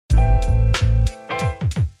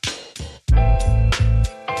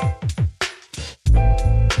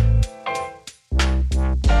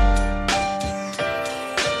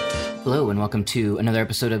welcome to another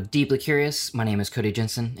episode of Deeply Curious. My name is Cody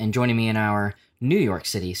Jensen, and joining me in our New York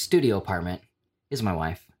City studio apartment is my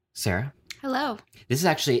wife, Sarah. Hello. This is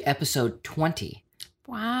actually episode 20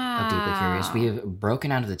 Wow. of Deeply Curious. We have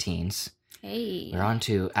broken out of the teens. Hey. We're on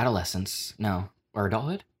to adolescence. No, or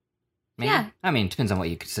adulthood? Maybe? Yeah. I mean, it depends on what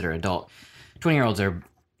you consider adult. 20-year-olds are...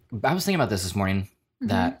 I was thinking about this morning,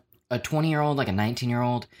 that a 20-year-old, like a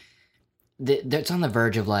 19-year-old, that's on the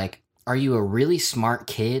verge of like, are you a really smart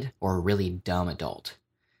kid or a really dumb adult?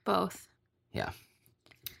 Both. Yeah.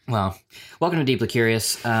 Well, welcome to Deeply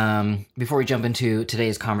Curious. Before we jump into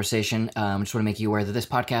today's conversation, I just want to make you aware that this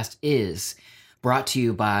podcast is brought to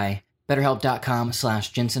you by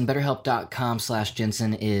BetterHelp.com/Jensen.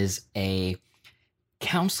 BetterHelp.com/Jensen is a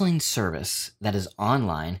counseling service that is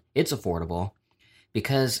online. It's affordable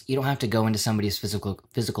because you don't have to go into somebody's physical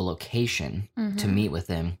location to meet with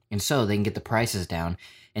them. And so they can get the prices down.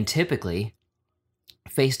 And typically,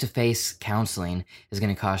 face-to-face counseling is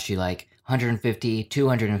going to cost you like $150,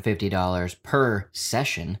 $250 per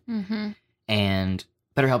session. And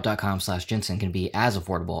BetterHelp.com/Jensen can be as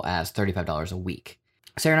affordable as $35 a week.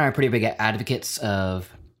 Sarah and I are pretty big advocates of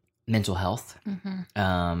mental health.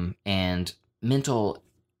 And mental...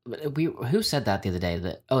 Who said that the other day?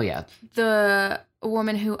 That The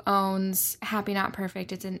woman who owns Happy Not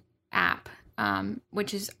Perfect, it's an app,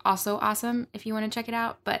 which is also awesome if you want to check it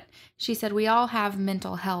out. But she said we all have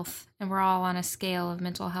mental health and we're all on a scale of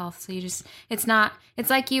mental health. So it's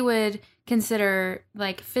like you would consider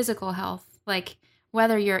like physical health, like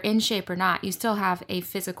whether you're in shape or not, you still have a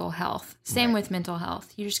physical health. Same with mental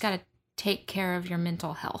health. You just got to take care of your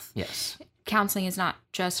mental health. Yes. Counseling is not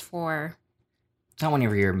just for... It's not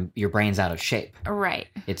whenever your brain's out of shape. Right.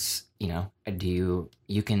 It's, you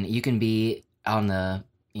can be on the,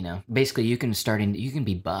 basically you can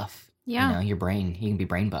be buff. Yeah. Your brain, you can be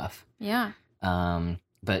brain buff. Yeah.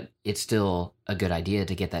 But it's still a good idea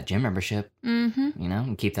to get that gym membership,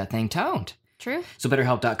 and keep that thing toned. True. So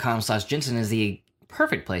BetterHelp.com/Jensen is the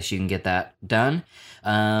perfect place you can get that done.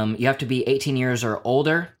 You have to be 18 years or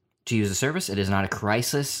older to use the service. It is not a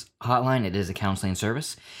crisis hotline. It is a counseling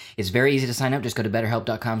service. It's very easy to sign up. Just go to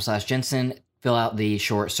BetterHelp.com/Jensen, fill out the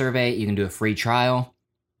short survey. You can do a free trial,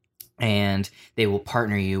 and they will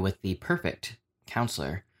partner you with the perfect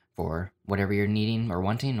counselor for whatever you're needing or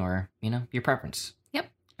wanting or, your preference.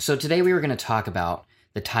 Yep. So today we were going to talk about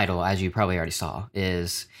the title, as you probably already saw,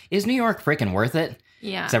 is New York freaking worth it?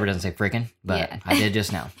 Yeah. Except it doesn't say freaking, but Yeah. I did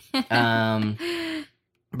just now.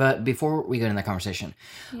 But before we go into that conversation,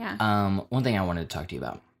 one thing I wanted to talk to you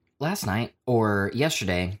about. Last night or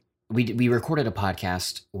yesterday, we recorded a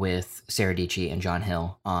podcast with Sarah Dietschy and John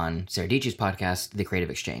Hill on Sarah Dietschy's podcast, The Creative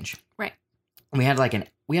Exchange. Right. And we had like an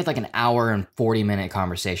hour and 40-minute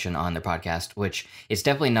conversation on their podcast, which is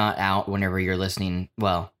definitely not out whenever you're listening.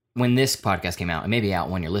 Well, when this podcast came out, it may be out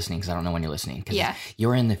when you're listening because I don't know when you're listening. Because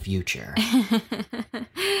you're in the future.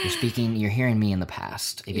 You're hearing me in the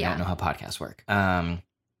past if you don't know how podcasts work.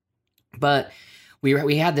 But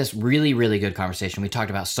we had this really, really good conversation. We talked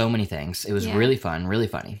about so many things. It was really fun, really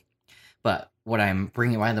funny. But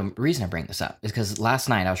the reason I bring this up is because last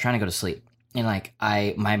night I was trying to go to sleep. And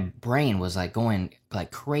my brain was like going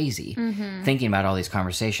like crazy thinking about all these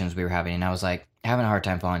conversations we were having. And I was like having a hard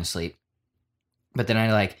time falling asleep. But then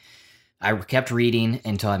I kept reading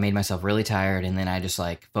until I made myself really tired. And then I just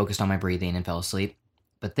like focused on my breathing and fell asleep.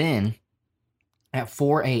 But then at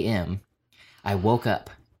 4 a.m., I woke up.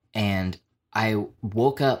 And I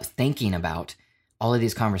woke up thinking about all of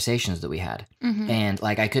these conversations that we had. And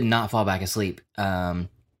I could not fall back asleep. Because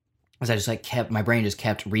I just my brain just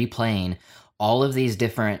kept replaying all of these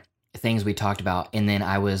different things we talked about. And then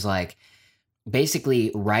I was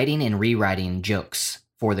basically writing and rewriting jokes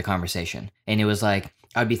for the conversation. And it was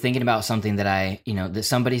I'd be thinking about something that that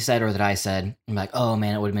somebody said or that I said. I'm like, oh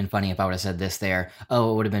man, it would have been funny if I would have said this there.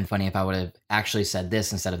 Oh, it would have been funny if I would have actually said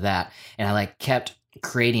this instead of that. And I kept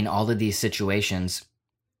creating all of these situations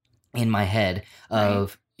in my head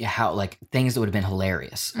of how things that would have been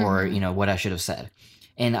hilarious or what I should have said.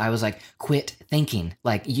 And I was quit thinking.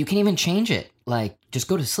 You can even change it. Just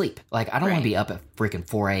go to sleep. I don't want to be up at freaking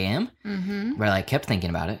 4 a.m. But I kept thinking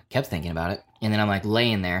about it. And then I'm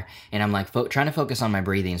laying there and I'm trying to focus on my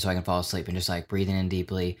breathing so I can fall asleep and just breathing in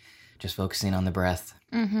deeply, just focusing on the breath.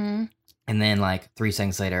 And then 3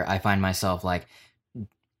 seconds later, I find myself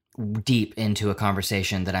deep into a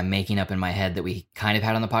conversation that I'm making up in my head that we kind of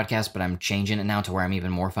had on the podcast, but I'm changing it now to where I'm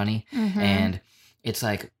even more funny. And it's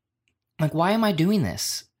why am I doing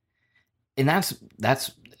this? And that's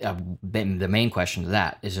the main question to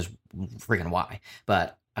that is just freaking why.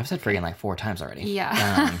 But I've said friggin' like 4 times already. Yeah.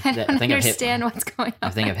 I don't understand what's going on.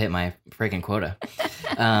 I think I've hit my freaking quota.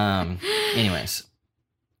 Anyways,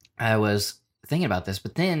 I was thinking about this,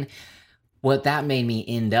 but then what that made me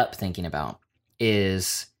end up thinking about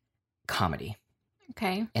is comedy.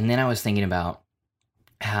 Okay. And then I was thinking about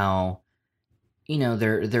how,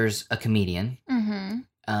 there's a comedian.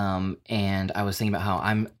 Mm-hmm. And I was thinking about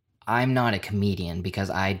how I'm not a comedian because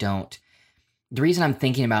the reason I'm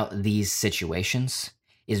thinking about these situations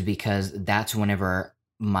is because that's whenever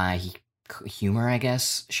my humor, I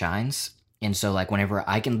guess, shines. And so, like, whenever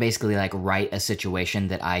I can basically, like, write a situation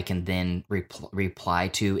that I can then reply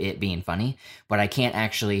to it being funny, but I can't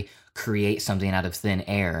actually create something out of thin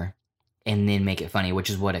air and then make it funny, which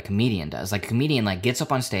is what a comedian does. Like, a comedian, like, gets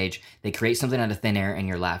up on stage, they create something out of thin air, and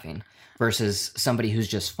you're laughing. Versus somebody who's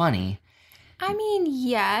just funny. I mean,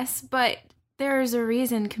 yes, but there's a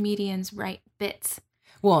reason comedians write bits.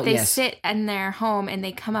 Well, they yes. sit in their home and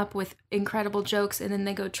they come up with incredible jokes, and then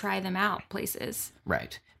they go try them out places.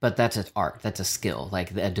 Right, but that's an art. That's a skill.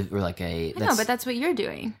 Like, or like a. No, but that's what you're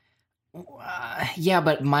doing. Yeah,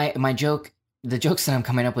 but my joke, the jokes that I'm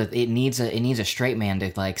coming up with, it needs a straight man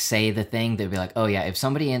to like say the thing that'd be like, oh yeah, if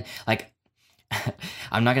somebody in like,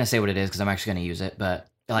 I'm not gonna say what it is because I'm actually gonna use it, but.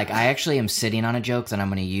 Like, I actually am sitting on a joke that I'm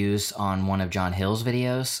going to use on one of John Hill's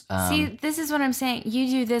videos. See, this is what I'm saying. You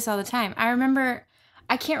do this all the time.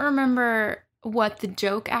 I can't remember what the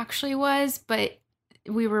joke actually was, but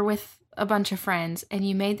we were with a bunch of friends, and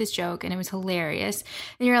you made this joke, and it was hilarious.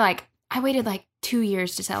 And you're like, I waited like 2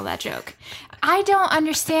 years to tell that joke. I don't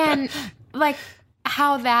understand, like,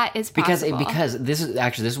 how that is possible. Because this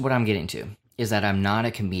is what I'm getting to. Is that I'm not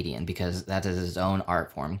a comedian because that is its own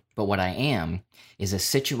art form. But what I am is a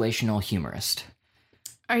situational humorist.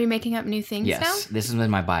 Are you making up new things now? Yes, this is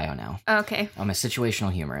in my bio now. Okay. I'm a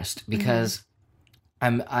situational humorist because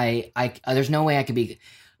there's no way I could be.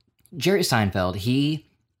 Jerry Seinfeld, he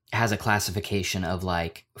has a classification of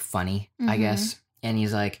like funny, I guess. And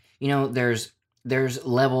he's like, there's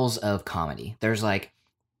levels of comedy. There's like,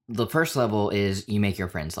 the first level is you make your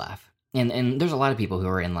friends laugh. And there's a lot of people who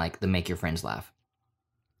are in like the make your friends laugh.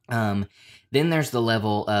 Then there's the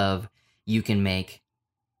level of you can make,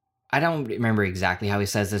 I don't remember exactly how he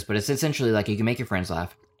says this, but it's essentially like you can make your friends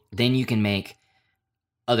laugh. Then you can make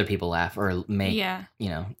other people laugh or make,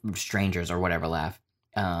 strangers or whatever laugh.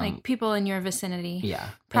 Like people in your vicinity. Yeah.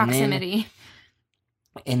 Proximity.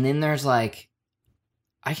 And then there's like,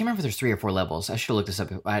 I can't remember if there's 3 or 4 levels. I should have looked this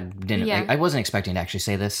up. I didn't. Yeah. I wasn't expecting to actually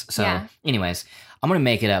say this. So, anyways, I'm going to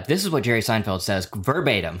make it up. This is what Jerry Seinfeld says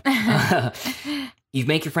verbatim. You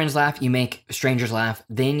make your friends laugh. You make strangers laugh.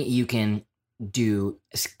 Then you can do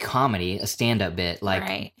comedy, a stand-up bit. Like,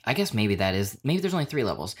 right. I guess maybe there's only 3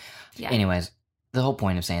 levels. Yeah. Anyways, the whole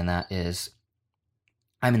point of saying that is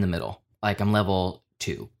I'm in the middle. Like, I'm level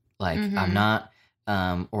 2. Like, I'm not,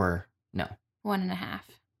 or no. 1.5.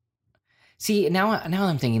 See, now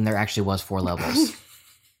I'm thinking there actually was 4 levels.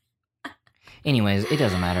 Anyways, it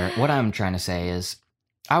doesn't matter. What I'm trying to say is,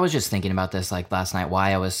 I was just thinking about this like last night,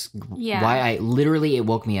 why I literally, it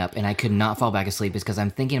woke me up and I could not fall back asleep is because I'm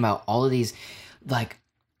thinking about all of these, like,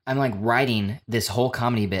 I'm like writing this whole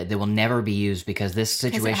comedy bit that will never be used because this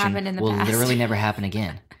situation will literally never happen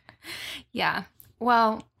again. Yeah.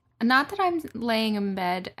 Well, not that I'm laying in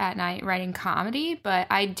bed at night writing comedy, but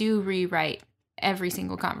I do rewrite every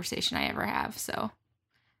single conversation I ever have, so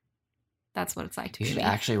that's what it's like to be. You should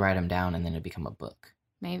actually write them down and then it'd become a book.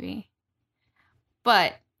 Maybe.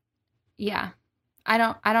 But yeah, I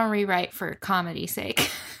don't rewrite for comedy's sake.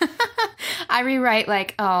 I rewrite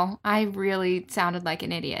like, oh, I really sounded like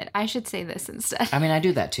an idiot. I should say this instead. I mean, I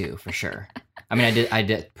do that too, for sure. I mean, I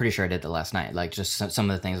did pretty sure I did that last night. Like, just some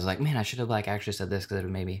of the things I was like, man, I should have like actually said this because it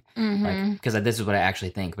would maybe like, because this is what I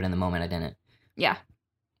actually think, but in the moment I didn't. Yeah.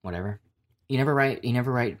 Whatever. You never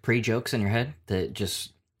write pre-jokes in your head that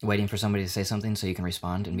just waiting for somebody to say something so you can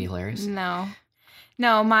respond and be hilarious? No,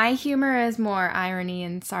 my humor is more irony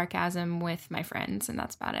and sarcasm with my friends, and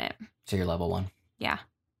that's about it. So you're level 1? Yeah.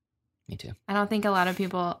 Me too. I don't think a lot of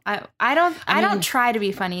people, I don't try to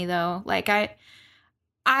be funny though. Like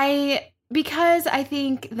because I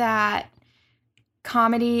think that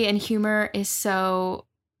comedy and humor is so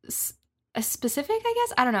specific, I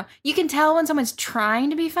guess. I don't know. You can tell when someone's trying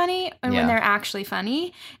to be funny and when they're actually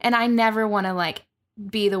funny. And I never want to like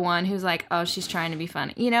be the one who's like, oh, she's trying to be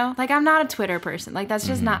funny. Like I'm not a Twitter person. Like that's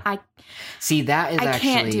just not, See, that is I actually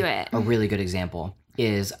can't do it. A really good example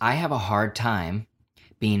is I have a hard time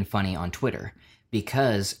being funny on Twitter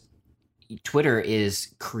because Twitter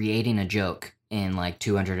is creating a joke in like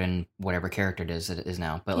 200 and whatever character it is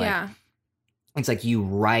now. But like, it's like you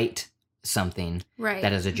write something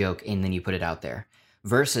that is a joke and then you put it out there.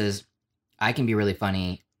 versus I can be really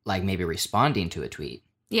funny, like maybe responding to a tweet.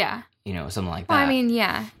 Yeah. You know, something like that. Well, I mean,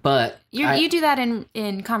 yeah. But you do that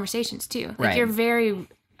in conversations too. Like Right. you're very,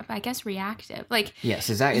 I guess, reactive. Like yes,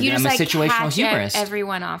 exactly. you I'm just a like situational catch humorist.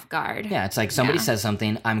 everyone off guard. Yeah, it's like somebody Yeah. says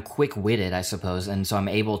something, I'm quick-witted, I suppose, and so I'm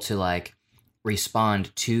able to like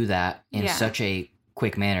respond to that in Yeah. such a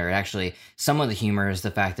quick manner. Actually, some of the humor is the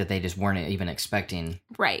fact that they just weren't even expecting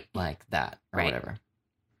Right. like that or Right. whatever.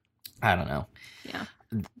 I don't know. Yeah.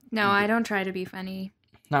 No, I don't try to be funny.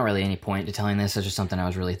 Not really any point to telling this. It's just something I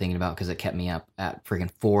was really thinking about because it kept me up at freaking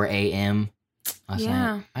 4 a.m. last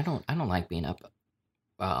Yeah. night. I don't like being up.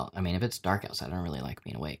 Well, I mean, if it's dark outside, I don't really like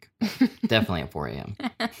being awake. Definitely at 4 a.m.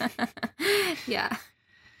 Yeah.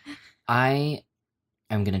 I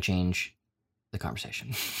am going to change the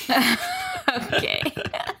conversation. Okay.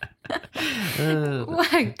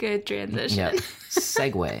 What a good transition. Yep.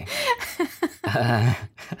 Segue.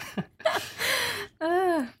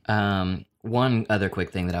 One other quick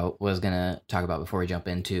thing that I was going to talk about before we jump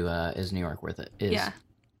into is New York worth it? Is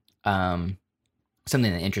something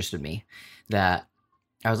that interested me, that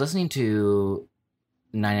I was listening to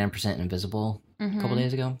 99% Invisible a couple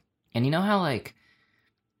days ago. And you know how like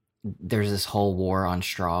there's this whole war on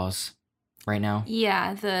straws right now?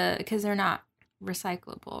 Yeah, because they're not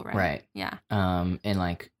recyclable, right? Right. Yeah. And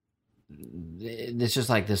like it's just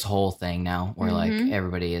like this whole thing now where like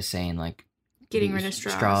everybody is saying like Getting rid of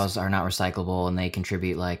straws. Straws are not recyclable and they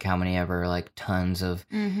contribute like how many ever like tons of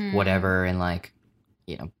whatever, and like,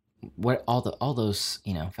 you know, what all those,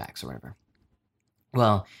 you know, facts or whatever.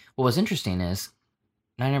 Well, what was interesting is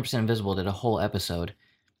 99% Invisible did a whole episode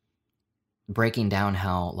breaking down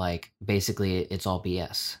how like basically it's all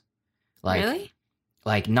BS. Like, really?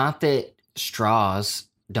 Like, not that straws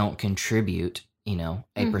don't contribute, you know,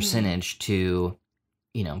 a percentage to,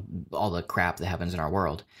 you know, all the crap that happens in our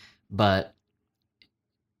world, but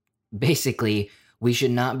basically we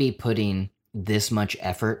should not be putting this much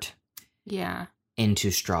effort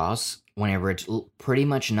into straws whenever it's pretty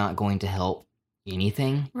much not going to help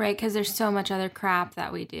anything. Right, because there's so much other crap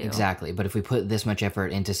that we do. Exactly. But if we put this much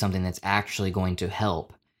effort into something that's actually going to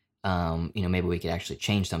help, you know, maybe we could actually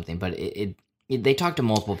change something. But they talked to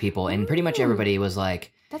multiple people, and pretty much everybody was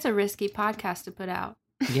like, that's a risky podcast to put out.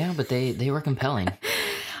 Yeah, but they were compelling.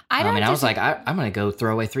 I was like, I'm going to go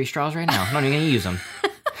throw away 3 straws right now. I'm not even going to use them.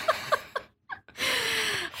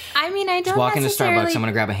 I mean, I don't just walk into necessarily... Starbucks, I'm going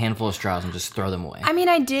to grab a handful of straws and just throw them away. I mean,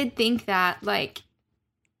 I did think that, like,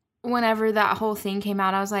 whenever that whole thing came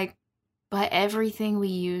out, I was like, but everything we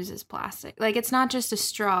use is plastic. Like, it's not just a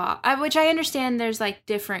straw, which I understand there's, like,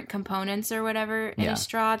 different components or whatever in a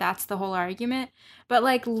straw. That's the whole argument. But,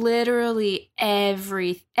 like, literally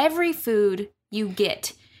every food you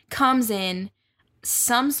get comes in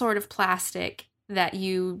some sort of plastic that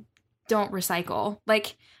you don't recycle.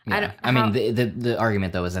 Like, yeah. I mean, the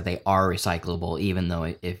argument though is that they are recyclable, even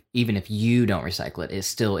though even if you don't recycle it, it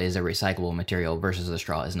still is a recyclable material versus a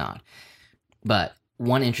straw is not. But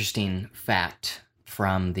one interesting fact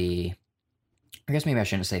from I guess maybe I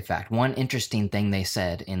shouldn't say fact. One interesting thing they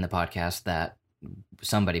said in the podcast that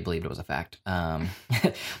somebody believed it was a fact. I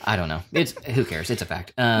don't know. Who cares? It's a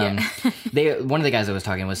fact. One of the guys that was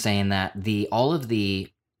talking was saying that all of the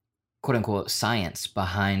quote unquote science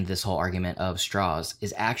behind this whole argument of straws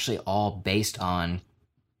is actually all based on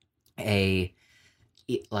I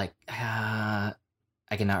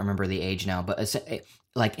cannot remember the age now, but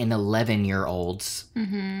like an 11-year-old's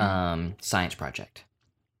science project.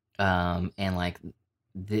 And like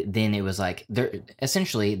then it was like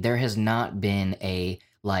there has not been a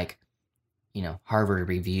like, you know, Harvard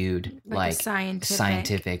reviewed like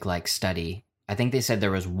scientific like study. I think they said there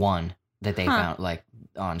was one that they found like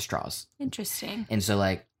on straws. Interesting. And so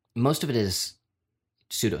like most of it is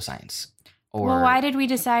pseudoscience. Well, why did we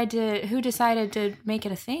decide who decided to make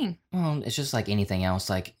it a thing? Well, it's just like anything else.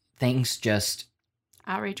 Like things just...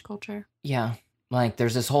 Outrage culture. Yeah. Like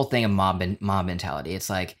there's this whole thing of mob mentality. It's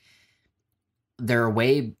like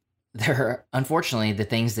unfortunately the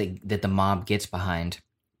things that the mob gets behind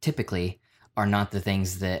typically are not the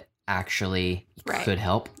things that actually could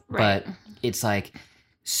help. Right. But it's like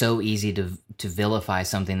so easy to vilify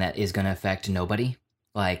something that is going to affect nobody.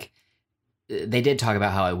 Like they did talk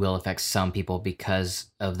about how it will affect some people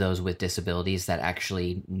because of those with disabilities that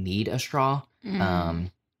actually need a straw.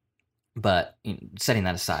 But setting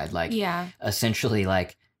that aside, like essentially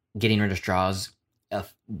like getting rid of straws,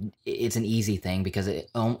 it's an easy thing because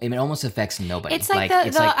it almost affects nobody. It's like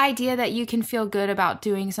the idea that you can feel good about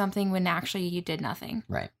doing something when actually you did nothing.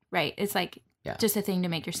 Right. Right. It's like just a thing to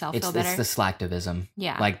make yourself feel better. It's the slacktivism.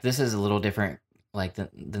 Yeah. Like this is a little different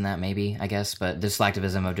than that, maybe, I guess. But this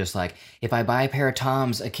selectivism of just like, if I buy a pair of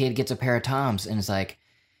Toms, a kid gets a pair of Toms, and it's like,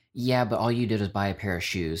 yeah, but all you did was buy a pair of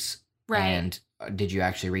shoes, Right. And did you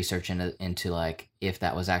actually research into like if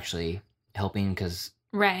that was actually helping? Because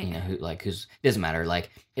Right. you know who's doesn't matter. Like,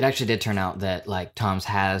 it actually did turn out that like Tom's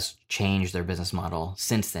has changed their business model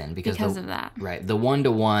since then because of that. Right, the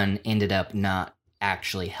 1-to-1 ended up not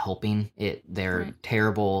actually helping it. They're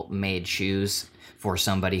terrible made shoes for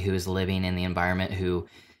somebody who is living in the environment who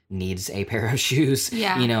needs a pair of shoes.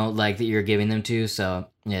 Yeah. You know, like that you're giving them to. So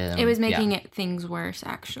it was making it things worse,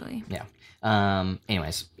 actually. Yeah.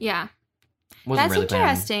 Anyways. Yeah. Wasn't That's really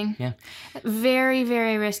interesting. Yeah. Very,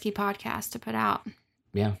 very risky podcast to put out.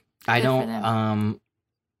 Yeah. Good for them.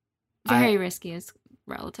 Very risky is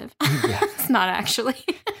relative. Yeah. It's not actually.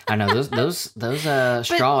 I know those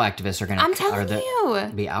straw activists are gonna. I'm telling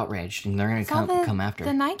you, be outraged, and they're gonna come after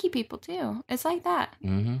the Nike people too. It's like that.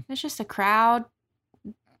 Mm-hmm. It's just a crowd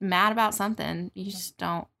mad about something. You just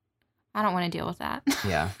don't. I don't want to deal with that.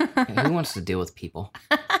 Yeah. Who wants to deal with people?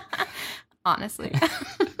 Honestly.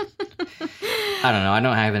 I don't know. I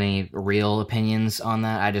don't have any real opinions on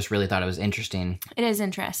that. I just really thought it was interesting. It is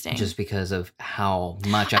interesting. Just because of how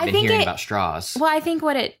much I've been hearing about straws. Well, I think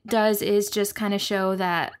what it does is just kind of show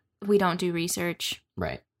that we don't do research.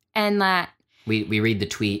 Right. And that we read the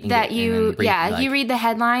tweet. And you read the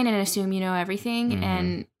headline and assume you know everything. Mm-hmm.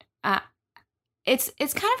 And it's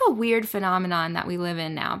kind of a weird phenomenon that we live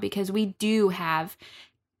in now because we do have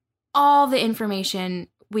all the information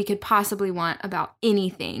we could possibly want about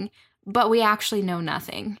anything, but we actually know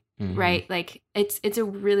nothing, mm-hmm. right? Like it's a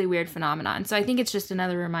really weird phenomenon. So I think it's just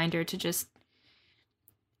another reminder to just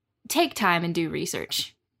take time and do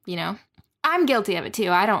research, you know? I'm guilty of it too.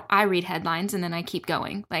 I read headlines and then I keep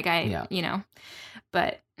going. Like you know,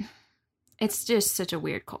 but it's just such a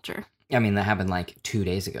weird culture. I mean, that happened like 2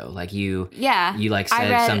 days ago. Like you like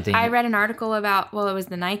said something. I read an article about, well, it was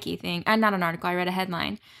the Nike thing. Not an article. I read a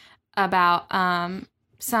headline about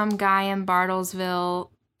some guy in Bartlesville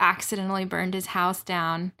accidentally burned his house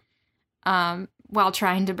down while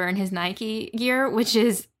trying to burn his Nike gear, which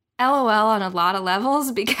is LOL on a lot of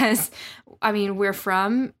levels because, I mean, we're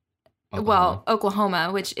from,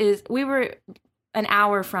 Oklahoma, which is, we were an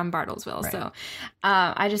hour from Bartlesville. Right. So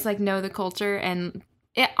I just like know the culture, and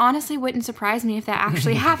it honestly wouldn't surprise me if that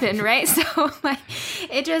actually happened, right? So like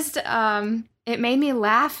it just, it made me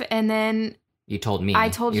laugh, and then you told me. I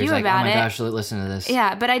told you about it. Oh my gosh, listen to this.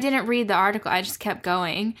 Yeah, but I didn't read the article. I just kept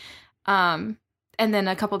going. And then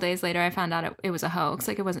a couple days later, I found out it was a hoax.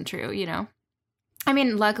 Like, it wasn't true, you know? I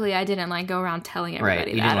mean, luckily, I didn't, like, go around telling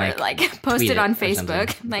everybody that. Or, like, post it on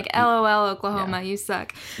Facebook. Like, LOL, Oklahoma, you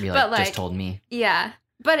suck. But, like, just told me. Yeah.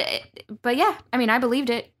 But yeah, I mean, I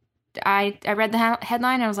believed it. I read the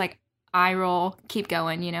headline, and I was like, eye roll, keep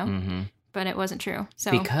going, you know? Mm-hmm. But it wasn't true.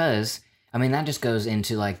 So because... I mean, that just goes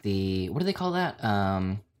into like what do they call that?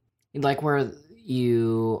 Like where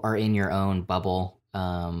you are in your own bubble.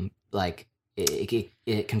 Like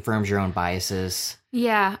it confirms your own biases.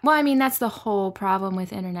 Yeah. Well, I mean, that's the whole problem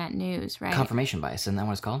with internet news, right? Confirmation bias. Isn't that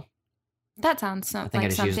what it's called? That sounds something. I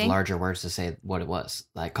think like I just used larger words to say what it was.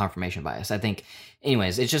 Like confirmation bias. I think,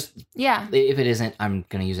 anyways, it's just, yeah. If it isn't, I'm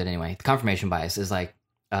going to use it anyway. Confirmation bias is like,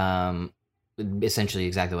 essentially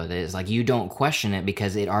exactly what it is. Like, you don't question it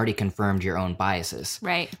because it already confirmed your own biases.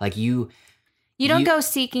 Right. Like you don't go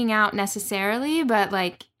seeking out necessarily, but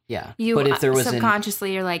like but if there was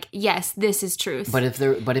subconsciously you're like, yes, this is truth. But if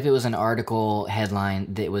it was an article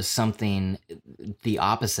headline that was something the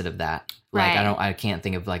opposite of that, like I can't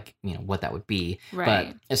think of like, you know, what that would be.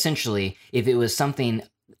 Right. But essentially, if it was something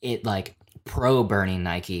like pro burning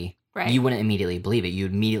Nike, you wouldn't immediately believe it.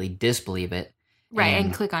 You'd immediately disbelieve it. Right,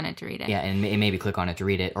 and click on it to read it. Yeah, and maybe click on it to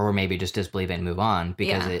read it, or maybe just disbelieve it and move on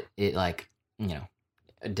because it like, you know,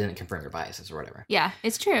 it didn't confirm your biases or whatever. Yeah,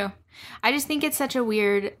 it's true. I just think it's such a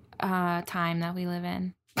weird time that we live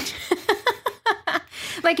in.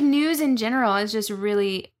 Like, news in general is just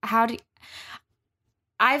really,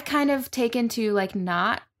 I've kind of taken to like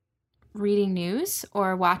not reading news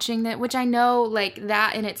or watching that, which I know like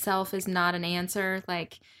that in itself is not an answer,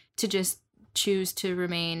 like to just choose to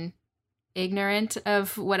remain ignorant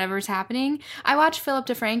of whatever's happening. I watch Philip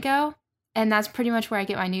DeFranco, and that's pretty much where I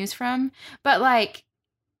get my news from. But like,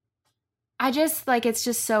 I just like, it's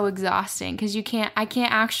just so exhausting because I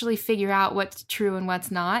can't actually figure out what's true and what's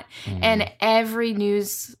not. Mm-hmm. And every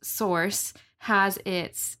news source has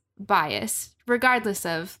its bias, regardless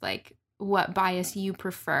of like what bias you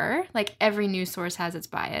prefer. Like, every news source has its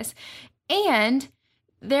bias, and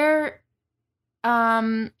they're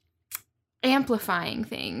amplifying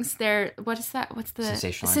things. They're, what is that? What's the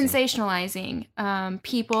sensationalizing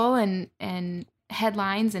people and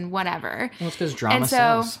headlines and whatever. Well, it's because drama and so,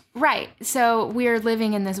 sells. Right. So we're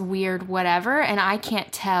living in this weird whatever, and I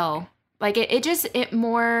can't tell. Like, it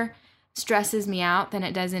more stresses me out than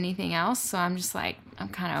it does anything else. So I'm just like, I'm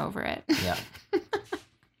kind of over it. Yeah.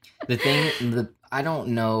 I don't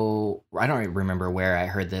know, I don't remember where I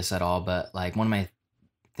heard this at all, but like one of my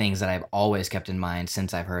things that I've always kept in mind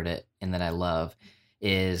since I've heard it and that I love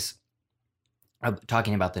is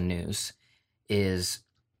talking about the news, is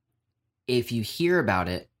if you hear about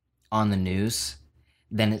it on the news,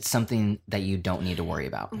 then it's something that you don't need to worry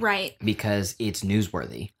about. Right. Because it's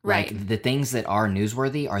newsworthy. Right. Like the things that are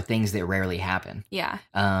newsworthy are things that rarely happen. Yeah.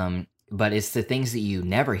 But it's the things that you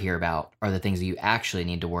never hear about are the things that you actually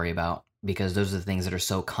need to worry about, because those are the things that are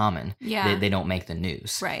so common that they don't make the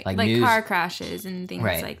news. Right. Like news, news, car crashes and things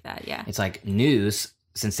right. like that. Yeah. It's like news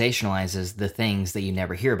sensationalizes the things that you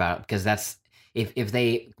never hear about, because that's if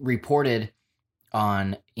they reported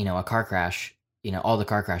on, a car crash, all the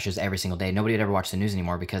car crashes every single day, nobody would ever watch the news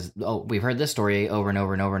anymore, because we've heard this story over and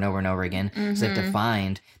over and over and over and over again. Mm-hmm. So they have to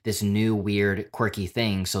find this new weird quirky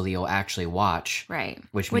thing so that you'll actually watch. Right.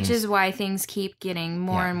 Which is why things keep getting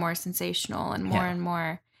more and more sensational and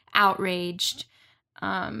more outraged,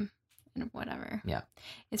 and whatever. Yeah.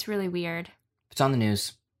 It's really weird. If it's on the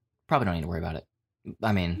news, probably don't need to worry about it.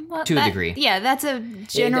 I mean, to a degree. Yeah, that's a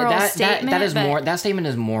general statement. That statement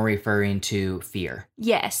is more referring to fear.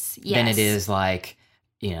 Yes. Than it is like,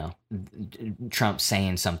 Trump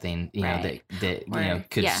saying something, that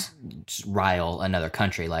could rile another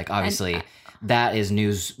country. Like, obviously, that is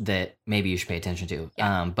news that maybe you should pay attention to.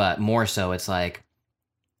 Yeah. But more so, it's like,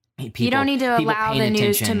 you don't need to allow the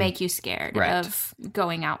news to make you scared right. of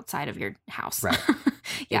going outside of your house. Right.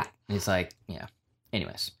 Yeah. It's like,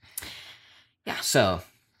 anyways. Yeah. So,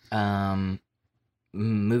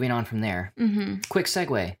 moving on from there, quick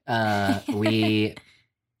segue. We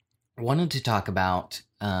wanted to talk about,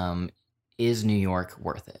 is New York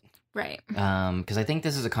worth it? Right. Because I think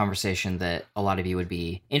this is a conversation that a lot of you would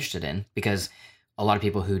be interested in, because a lot of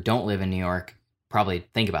people who don't live in New York probably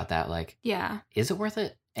think about that. Like, is it worth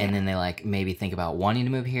it? And then they like maybe think about wanting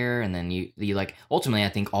to move here. And then you like, ultimately, I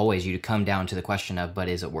think always you come down to the question of, but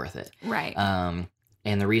is it worth it? Right.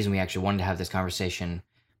 And the reason we actually wanted to have this conversation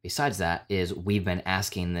besides that is we've been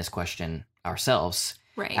asking this question ourselves.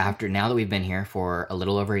 Right. Now that we've been here for a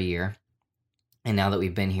little over a year, and now that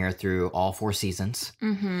we've been here through all 4 seasons,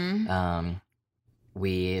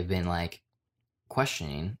 we have been like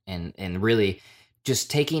questioning and really just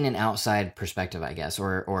taking an outside perspective, I guess,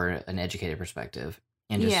 or an educated perspective,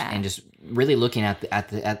 and just really looking at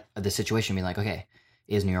the situation, being like, okay,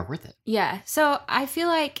 is New York worth it? Yeah. So I feel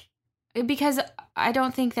like, because I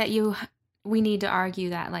don't think that we need to argue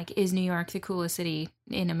that, like, is New York the coolest city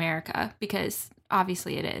in America? Because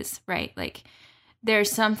obviously it is, right? Like,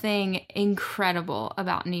 there's something incredible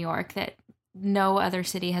about New York that no other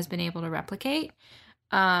city has been able to replicate.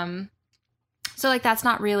 So like, that's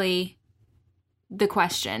not really the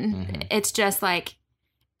question. Mm-hmm. It's just like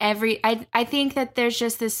I think that there's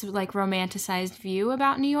just this like romanticized view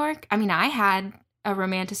about New York. I mean, I had a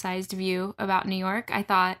romanticized view about New York. I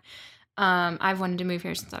thought, I've wanted to move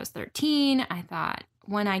here since I was 13. I thought,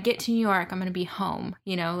 when I get to New York, I'm going to be home,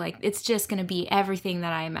 like it's just going to be everything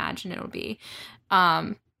that I imagine it'll be.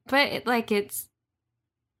 But it's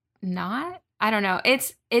not, I don't know.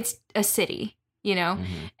 It's a city, Mm-hmm.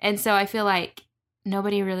 And so I feel like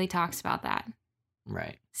nobody really talks about that.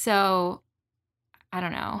 Right. So I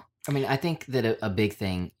don't know. I mean, I think that a big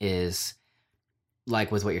thing is,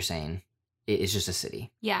 like with what you're saying, it's just a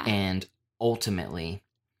city. Yeah. And ultimately,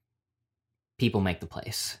 people make the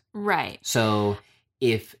place. Right. So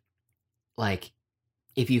if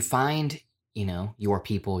you find, your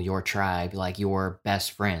people, your tribe, like your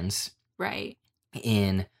best friends, right,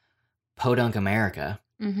 in Podunk, America,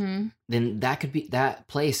 then that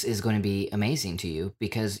place is going to be amazing to you,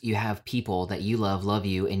 because you have people that you love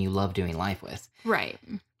you, and you love doing life with. Right.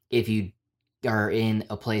 If you are in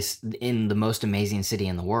a place in the most amazing city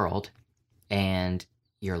in the world and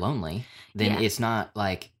you're lonely, then it's not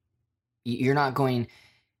like the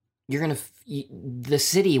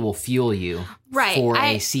city will fuel you for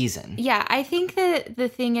a season. Yeah, I think that the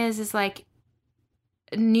thing is like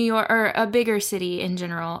New York, or a bigger city in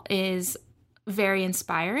general, is very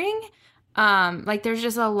inspiring. Like, there's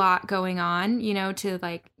just a lot going on, to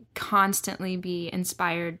like constantly be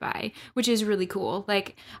inspired by, which is really cool.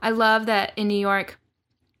 Like, I love that in New York,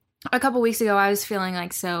 a couple weeks ago, I was feeling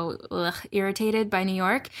like so irritated by New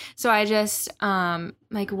York. So I just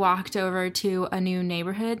like walked over to a new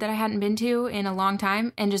neighborhood that I hadn't been to in a long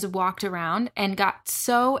time, and just walked around and got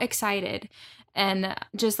so excited and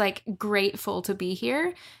just like grateful to be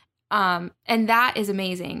here. And that is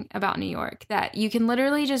amazing about New York, that you can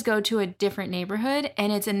literally just go to a different neighborhood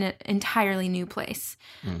and it's an entirely new place.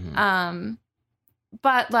 Mm-hmm.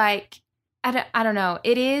 But like, I don't know.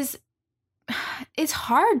 It's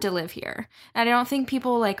hard to live here. And I don't think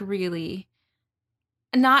people like really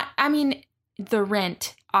the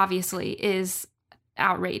rent obviously is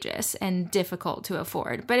outrageous and difficult to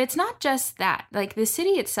afford, but it's not just that. Like the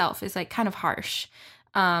city itself is like kind of harsh.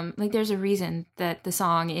 Like there's a reason that the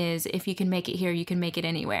song is, if you can make it here, you can make it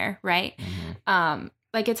anywhere, right? Mm-hmm.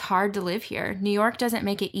 Like it's hard to live here. New York doesn't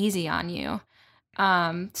make it easy on you.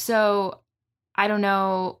 So I don't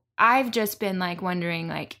know. I've just been like wondering,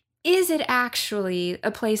 like, is it actually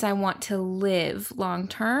a place I want to live long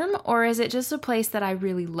term, or is it just a place that I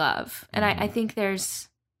really love? And I think I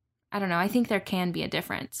don't know. I think there can be a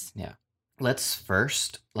difference. Yeah. Let's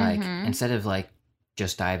first, like, instead of like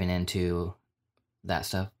just diving into that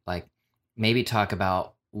stuff, like maybe talk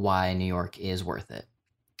about why New York is worth it.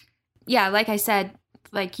 Yeah, like I said,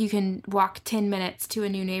 like you can walk 10 minutes to a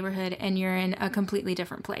new neighborhood and you're in a completely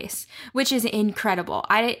different place, which is incredible.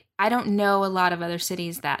 I don't know a lot of other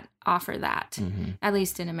cities that offer that, at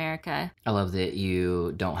least in America. I love that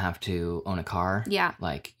you don't have to own a car. Yeah.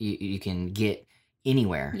 Like you can get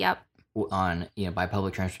anywhere. Yep. On, by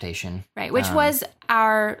public transportation. Right. Which was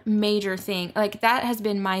our major thing. Like that has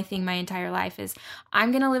been my thing my entire life, is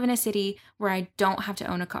I'm going to live in a city where I don't have to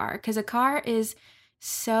own a car, because a car is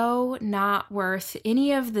so not worth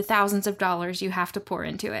any of the thousands of dollars you have to pour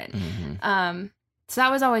into it. So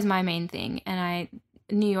that was always my main thing. And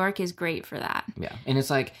New York is great for that. Yeah. And it's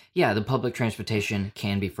like, yeah, the public transportation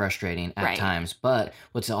can be frustrating at times, but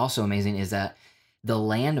what's also amazing is that the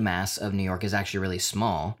landmass of New York is actually really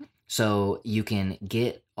small. So you can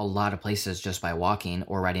get a lot of places just by walking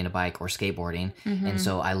or riding a bike or skateboarding. And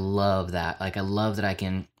so I love that. Like I love that I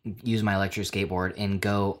can use my electric skateboard and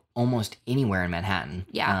go almost anywhere in Manhattan.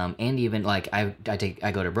 Yeah. And even like I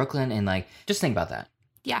go to Brooklyn, and like, just think about that.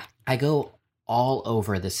 Yeah. I go all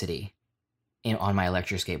over the city on my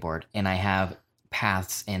electric skateboard, and I have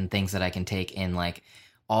paths and things that I can take, and like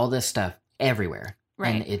all this stuff everywhere.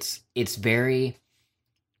 Right. And it's very...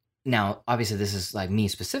 Now, obviously, this is like me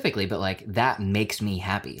specifically, but like that makes me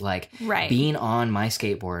happy. Like being on my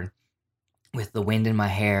skateboard with the wind in my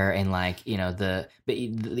hair, and like,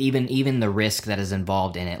 even the risk that is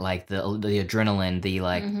involved in it, like the adrenaline, the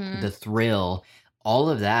like the thrill,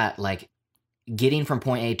 all of that, like getting from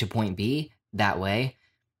point A to point B that way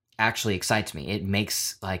actually excites me. It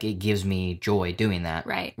makes it gives me joy doing that.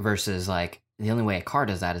 Right. Versus like, the only way a car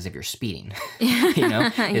does that is if you're speeding,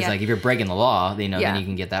 it's like if you're breaking the law, then you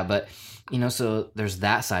can get that. But, so there's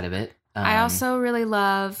that side of it. I also really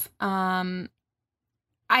love, there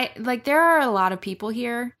are a lot of people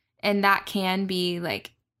here, and that can be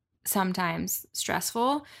like sometimes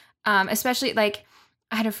stressful. Especially like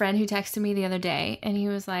I had a friend who texted me the other day, and he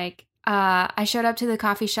was like, I showed up to the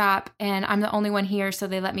coffee shop and I'm the only one here, so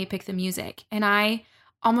they let me pick the music. And I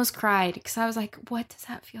almost cried, because I was like, what does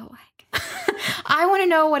that feel like? I want to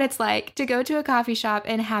know what it's like to go to a coffee shop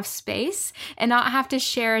and have space and not have to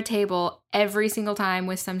share a table every single time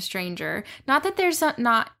with some stranger. Not that there's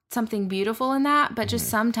not something beautiful in that, but just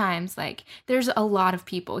sometimes like there's a lot of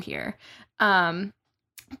people here.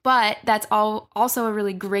 But that's also a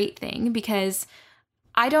really great thing, because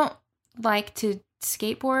I don't like to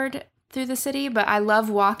skateboard through the city, but I love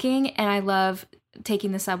walking, and I love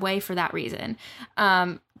taking the subway for that reason.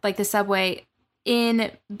 Like the subway in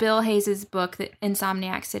Bill Hayes' book, The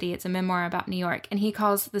Insomniac City, it's a memoir about New York, and he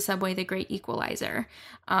calls the subway the great equalizer,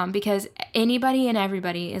 because anybody and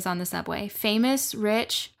everybody is on the subway. Famous,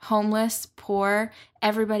 rich, homeless, poor,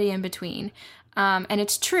 everybody in between. And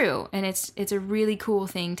it's true, and it's a really cool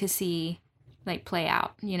thing to see like play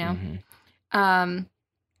out,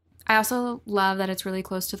 I also love that it's really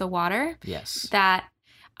close to the water. Yes.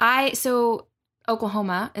 So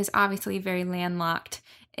Oklahoma is obviously very landlocked,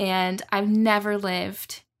 and I've never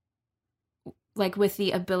lived like with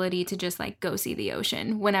the ability to just like go see the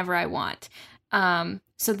ocean whenever I want.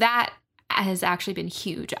 So that has actually been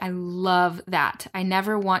huge. I love that. I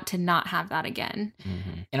never want to not have that again.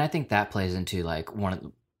 And I think that plays into like one of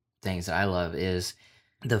the things that I love is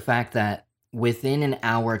the fact that within an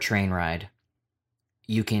hour train ride,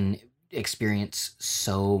 you can experience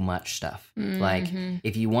so much stuff. Like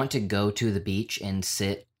if you want to go to the beach and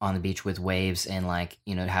sit on the beach with waves and like,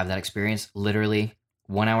 have that experience, literally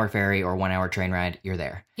 1 hour ferry or 1 hour train ride, you're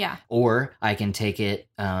there. Yeah. Or I can take it,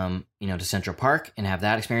 to Central Park and have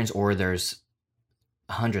that experience, or there's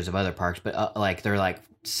hundreds of other parks, but like there are like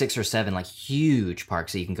 6 or 7 like huge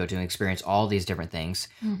parks that you can go to and experience all these different things.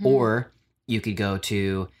 Or you could go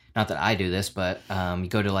to not that I do this, but you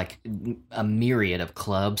go to like a myriad of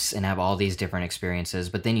clubs and have all these different experiences.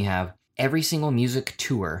 But then you have every single music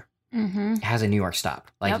tour has a New York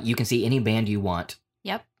stop. Like you can see any band you want.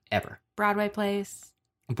 Yep. Ever. Broadway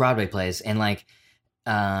plays, and like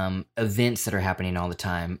events that are happening all the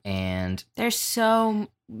time. And there's so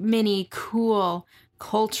many cool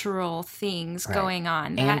cultural things going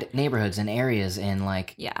on. And neighborhoods and areas and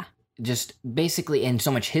like just basically, and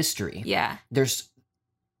so much history. Yeah. There's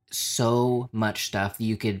so much stuff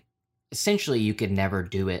you could never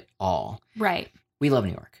do it all. Right. We love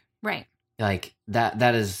New York. Right. Like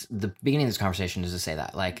that is the beginning of this conversation, is to say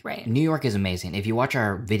that like New York is amazing. If you watch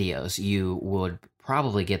our videos, you would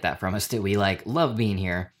probably get that from us too. We like love being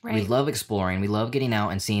here. Right. We love exploring. We love getting out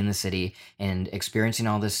and seeing the city and experiencing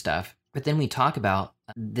all this stuff. But then we talk about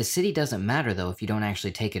the city doesn't matter though if you don't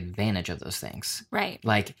actually take advantage of those things. Right.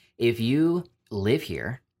 Like if you live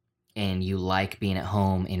here and you like being at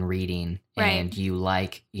home and reading and you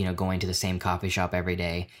like, going to the same coffee shop every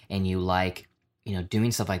day and you like,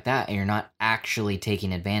 doing stuff like that, and you're not actually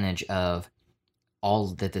taking advantage of all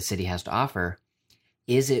that the city has to offer,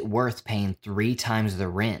 is it worth paying 3 times the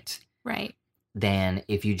rent? Right. Than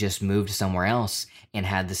if you just moved somewhere else and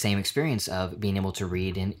had the same experience of being able to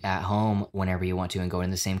read at home whenever you want to and going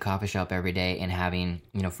to the same coffee shop every day and having,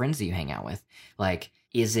 friends that you hang out with? Like,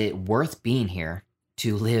 is it worth being here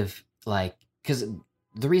to live like, because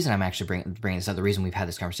the reason I'm actually bringing this up, the reason we've had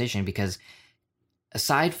this conversation, because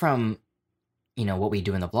aside from, what we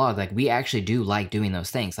do in the vlog, like we actually do like doing those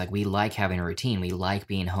things. Like we like having a routine. We like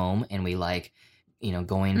being home and we like,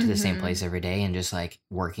 going to the same place every day and just like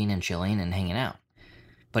working and chilling and hanging out.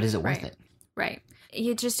 But is it worth it? Right.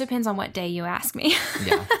 It just depends on what day you ask me.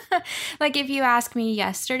 Yeah. Like if you ask me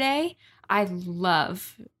yesterday, I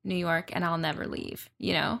love New York and I'll never leave.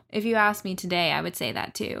 If you ask me today, I would say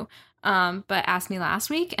that too. But ask me last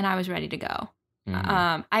week and I was ready to go.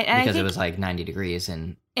 Because I think, it was like 90 degrees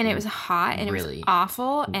and it was hot and really it was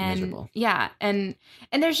awful and miserable. Yeah. And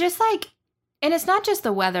there's just like, and it's not just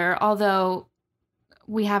the weather, although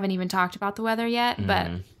we haven't even talked about the weather yet, but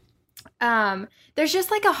there's just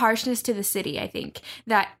like a harshness to the city, I think,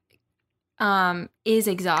 that is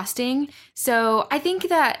exhausting. So I think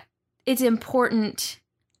that it's important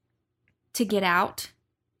to get out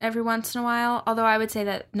every once in a while, although I would say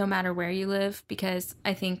that no matter where you live, because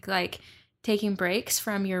I think like taking breaks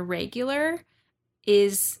from your regular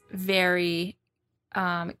is very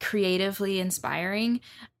creatively inspiring.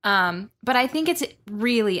 But I think it's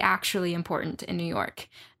really actually important in New York.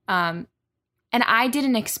 And I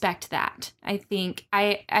didn't expect that. I think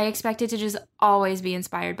I expected to just always be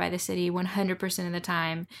inspired by the city 100% of the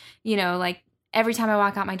time. Like every time I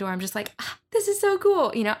walk out my door, I'm just like, this is so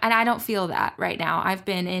cool, and I don't feel that right now.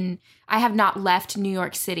 I have not left New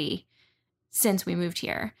York City since we moved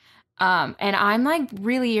here. And I'm like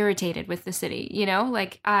really irritated with the city,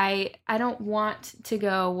 like I don't want to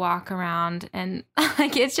go walk around and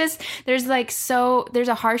like, it's just, there's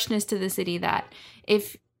a harshness to the city that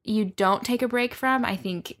if you don't take a break from, I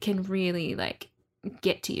think can really like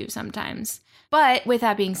get to you sometimes. But with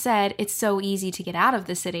that being said, it's so easy to get out of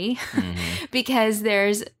the city because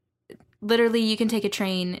there's literally, you can take a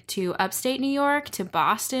train to upstate New York, to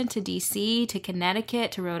Boston, to DC, to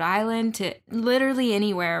Connecticut, to Rhode Island, to literally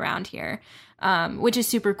anywhere around here, which is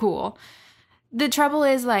super cool. The trouble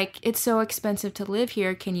is, like, it's so expensive to live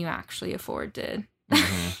here. Can you actually afford to,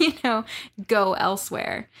 go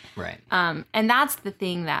elsewhere? Right. And that's the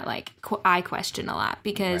thing that, like, I question a lot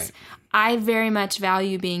because I very much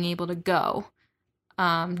value being able to go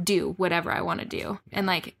do whatever I want to do. And,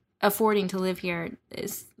 like, affording to live here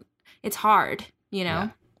it's hard, Yeah.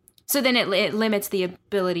 So then it limits the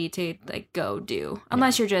ability to like go do,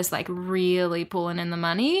 unless you're just like really pulling in the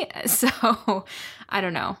money. So I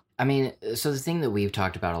don't know. I mean, so the thing that we've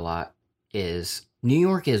talked about a lot is New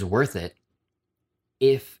York is worth it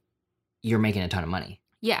if you're making a ton of money.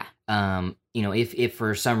 Yeah. If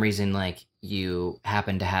for some reason like you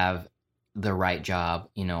happen to have the right job,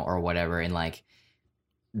 or whatever, and like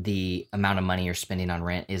the amount of money you're spending on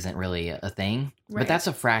rent isn't really a thing, but that's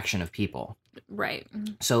a fraction of people. Right.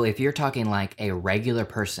 So if you're talking like a regular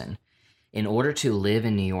person, in order to live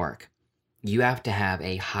in New York, you have to have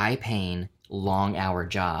a high paying, long hour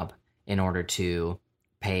job in order to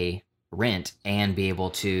pay rent and be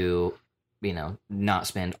able to, not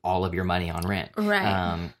spend all of your money on rent.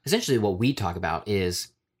 Right. Essentially what we talk about is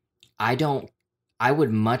I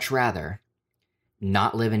would much rather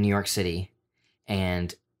not live in New York City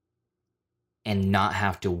and not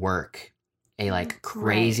have to work a like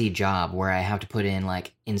crazy job where I have to put in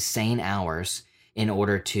like insane hours in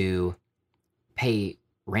order to pay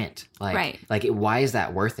rent. Like, right. Like, why is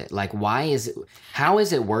that worth it? Like, how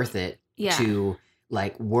is it worth it to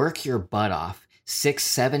like work your butt off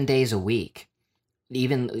 6-7 days a week,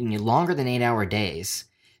 even longer than 8-hour days,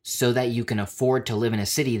 so that you can afford to live in a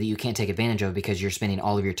city that you can't take advantage of because you're spending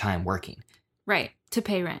all of your time working. Right. To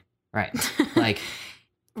pay rent. Right. Like,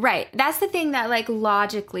 right. That's the thing that like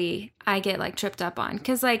logically I get like tripped up on.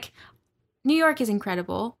 Cause like New York is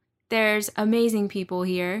incredible. There's amazing people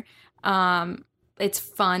here. It's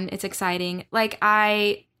fun. It's exciting. Like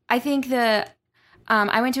I think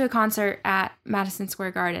I went to a concert at Madison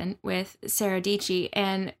Square Garden with Sarah Dietschy,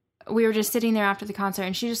 and we were just sitting there after the concert,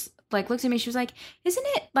 and she just like looked at me. She was like, "Isn't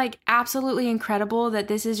it like absolutely incredible that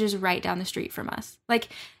this is just right down the street from us? Like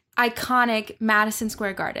iconic Madison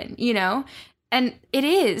Square Garden, you know?" And it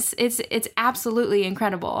is. It's absolutely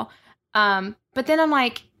incredible. But then I'm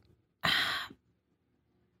like,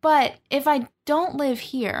 but if I don't live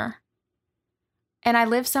here and I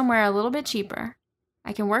live somewhere a little bit cheaper,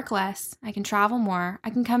 I can work less, I can travel more, I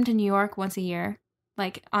can come to New York once a year,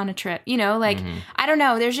 like on a trip, you know, like, I don't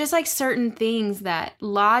know. There's just like certain things that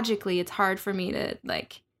logically it's hard for me to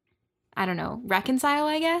like, I don't know, reconcile,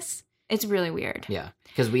 I guess. It's really weird. Yeah.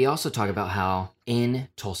 Because we also talk about how in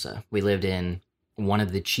Tulsa, we lived in one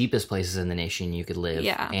of the cheapest places in the nation you could live,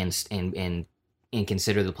 and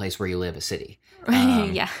consider the place where you live a city.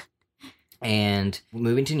 Yeah. And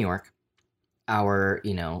moving to New York, our,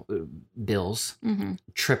 bills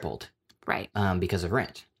tripled. Right. Because of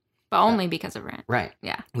rent. But only because of rent. Right.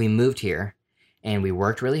 Yeah. We moved here and we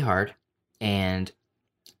worked really hard, and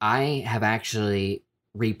I have actually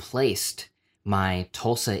replaced my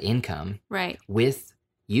Tulsa income with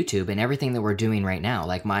YouTube and everything that we're doing right now.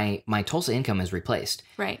 Like my Tulsa income is replaced.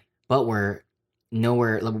 Right. But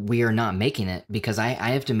we are not making it because I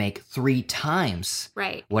have to make 3 times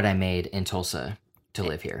what I made in Tulsa to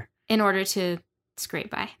live here. In order to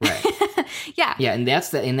scrape by. Right. Yeah. Yeah, and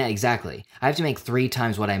that exactly. I have to make 3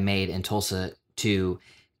 times what I made in Tulsa to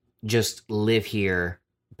just live here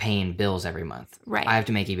paying bills every month. Right. I have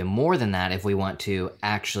to make even more than that if we want to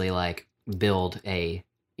actually like build a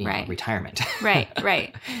retirement. Right.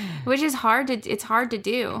 Which is it's hard to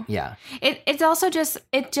do. Yeah. It's also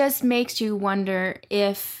it just makes you wonder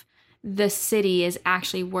if the city is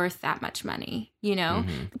actually worth that much money, you know?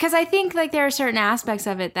 Because I think like there are certain aspects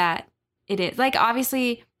of it that it is. Like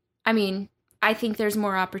obviously, I mean, I think there's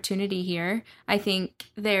more opportunity here. I think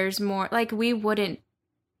there's more, like we wouldn't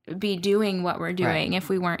be doing what we're doing if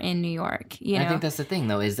we weren't in New York, you know? I think that's the thing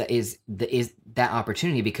though, is that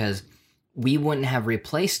opportunity, because we wouldn't have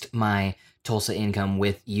replaced my Tulsa income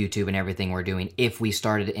with YouTube and everything we're doing if we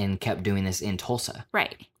started and kept doing this in Tulsa.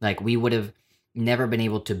 Right. Like we would have never been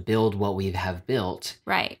able to build what we have built.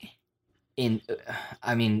 Right.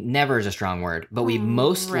 Never is a strong word, but we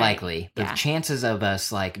most likely, the chances of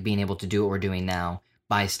us like being able to do what we're doing now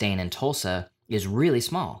by staying in Tulsa is really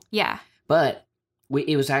small. Yeah. But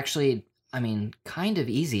it was actually, kind of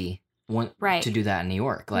easy to do that in New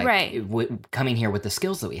York. Like coming here with the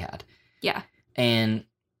skills that we had. Yeah. And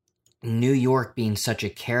New York being such a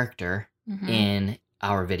character in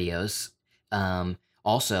our videos.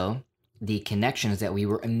 Also, the connections that we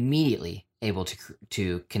were immediately able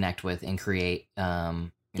to connect with and create,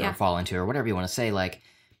 fall into, or whatever you want to say. Like,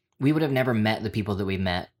 we would have never met the people that we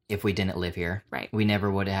met if we didn't live here. Right. We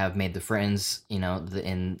never would have made the friends,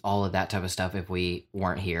 and all of that type of stuff if we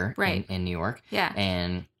weren't here in New York. Yeah.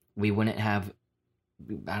 And we wouldn't have,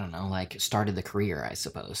 I don't know, like started the career, I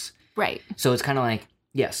suppose. Right. So it's kind of like,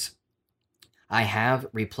 yes, I have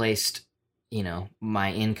replaced,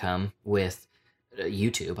 my income with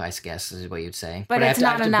YouTube, I guess is what you'd say. But it's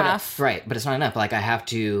not enough. But it's not enough. Like I have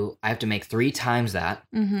to make 3 times that.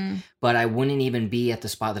 But I wouldn't even be at the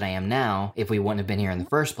spot that I am now if we wouldn't have been here in the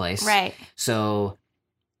first place. Right. So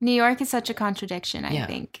New York is such a contradiction, I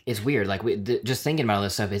think. It's weird. Like just thinking about all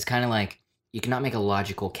this stuff, it's kind of like you cannot make a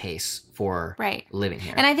logical case for living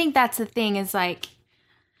here. And I think that's the thing is like,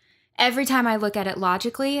 every time I look at it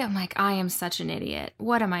logically, I'm like, I am such an idiot.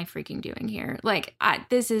 What am I freaking doing here? Like,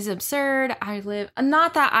 this is absurd.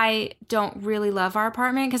 Not that I don't really love our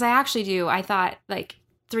apartment, because I actually do. I thought like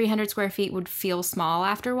 300 square feet would feel small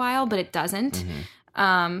after a while, but it doesn't.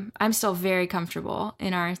 I'm still very comfortable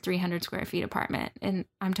in our 300 square feet apartment, and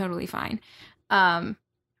I'm totally fine.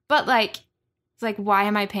 But like, it's like, why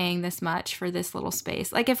am I paying this much for this little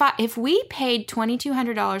space? Like if we paid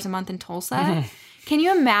 $2,200 a month in Tulsa, can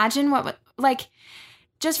you imagine what, like,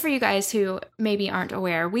 just for you guys who maybe aren't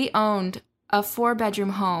aware, we owned a 4-bedroom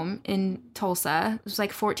home in Tulsa. It was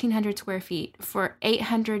like 1,400 square feet for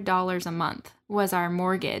 $800 a month was our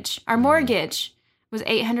mortgage. Our mortgage was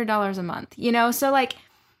 $800 a month, So like,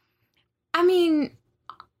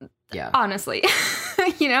 Yeah. Honestly,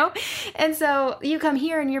 you know? And so you come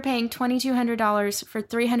here and you're paying $2,200 for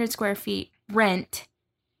 300 square feet rent.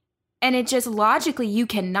 And it just logically, you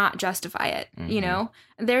cannot justify it. Mm-hmm. You know,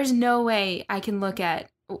 there's no way I can look at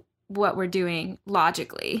what we're doing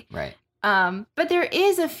logically. Right. But there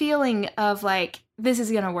is a feeling of like, this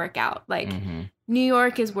is going to work out. Like Mm-hmm. New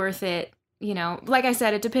York is worth it. You know, like I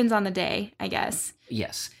said, it depends on the day, I guess.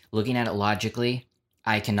 Yes. Looking at it logically,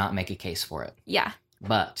 I cannot make a case for it. Yeah.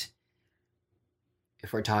 But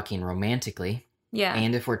if we're talking romantically, Yeah.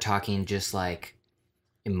 and if we're talking just like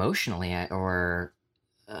emotionally or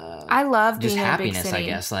I love just being happiness, in a big city. I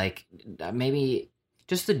guess, like maybe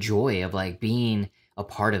just the joy of like being a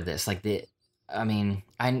part of this. Like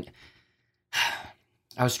I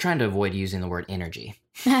was trying to avoid using the word energy.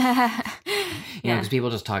 You know, because people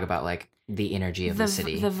just talk about like the energy of the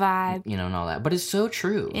city, the vibe, you know, and all that. But it's so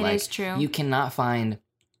true. It is true. You cannot find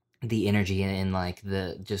the energy in like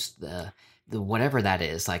the whatever that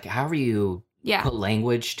is. Like however you put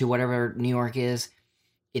language to whatever New York is,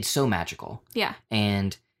 it's so magical. Yeah.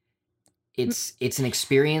 And it's an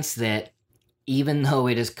experience that even though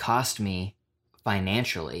it has cost me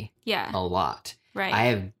financially a lot,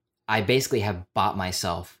 right? I basically have bought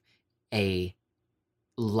myself a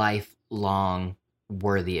lifelong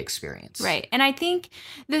worthy experience. Right. And I think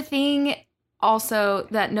the thing also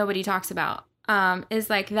that nobody talks about is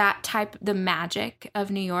like the magic of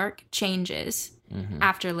New York changes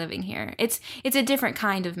after living here. It's a different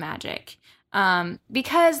kind of magic.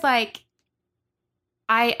 Because like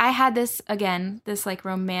I had this like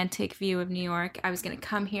romantic view of New York. I was going to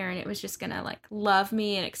come here and it was just going to like love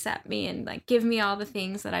me and accept me and like give me all the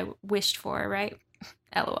things that I wished for, right?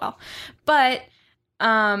 LOL. But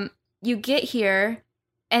you get here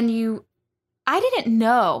and I didn't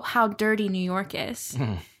know how dirty New York is.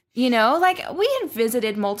 You know, like we had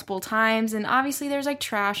visited multiple times and obviously there's like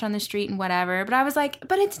trash on the street and whatever. But I was like,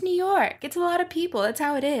 but it's New York. It's a lot of people. That's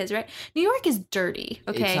how it is, right? New York is dirty.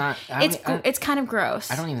 Okay. It's kind of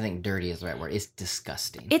gross. I don't even think dirty is the right word. It's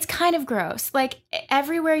disgusting. It's kind of gross. Like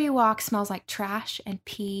everywhere you walk smells like trash and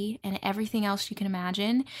pee and everything else you can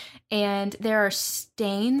imagine. And there are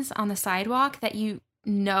stains on the sidewalk that you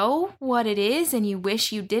know what it is and you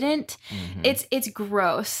wish you didn't. It's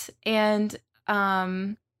gross. And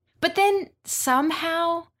but then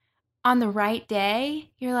somehow on the right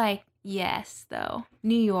day, you're like, yes, though,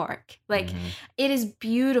 New York. Like, it is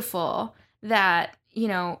beautiful that, you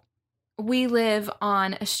know, we live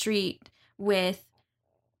on a street with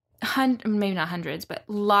maybe not hundreds, but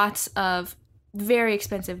lots of very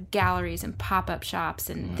expensive galleries and pop-up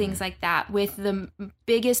shops and things like that with the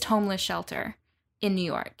biggest homeless shelter in New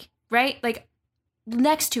York, right? Like,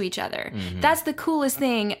 next to each other. That's the coolest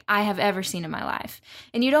thing I have ever seen in my life.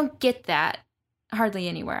 And you don't get that hardly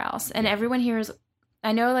anywhere else. And everyone here is,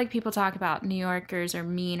 I know like people talk about New Yorkers are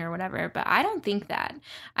mean or whatever, but I don't think that.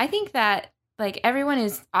 I think that like everyone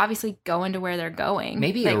is obviously going to where they're going.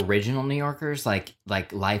 Maybe like, original New Yorkers, like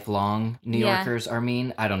lifelong New Yorkers are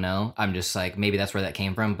mean. I don't know. I'm just like, maybe that's where that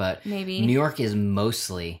came from, but maybe New York is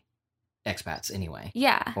mostly expats anyway.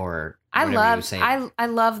 Yeah. Or I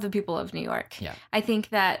love the people of New York. Yeah. I think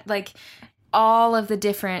that like all of the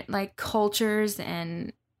different like cultures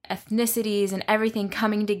and ethnicities and everything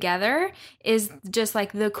coming together is just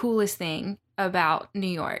like the coolest thing about New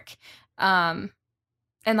York. And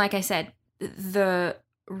like I said, the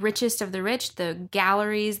richest of the rich, the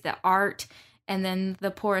galleries, the art, and then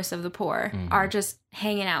the poorest of the poor are just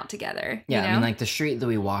hanging out together. Yeah. You know? I mean, like the street that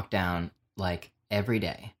we walk down like every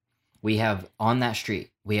day. We have, on that street,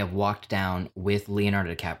 we have walked down with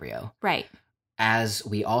Leonardo DiCaprio. Right. As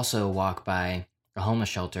we also walk by a homeless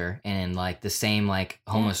shelter and like the same like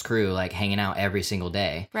homeless crew like hanging out every single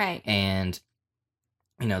day. Right. And,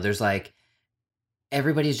 you know, there's like,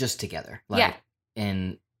 everybody's just together. Like,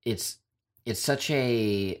 and it's such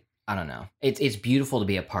a, I don't know, it's beautiful to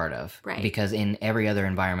be a part of. Right. Because in every other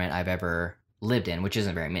environment I've ever lived in, which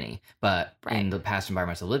isn't very many, but in the past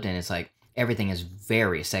environments I've lived in, it's like, everything is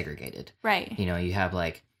very segregated. Right. You know, you have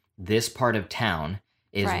like this part of town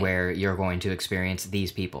is where you're going to experience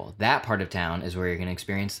these people. That part of town is where you're going to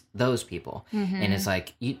experience those people. And it's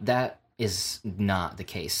like, that is not the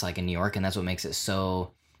case like in New York. And that's what makes it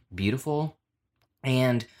so beautiful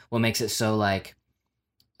and what makes it so like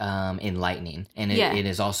enlightening. And it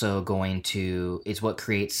is also it's what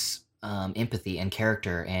creates empathy and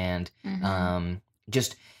character and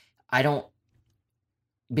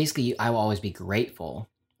basically, I will always be grateful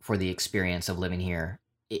for the experience of living here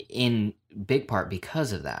in big part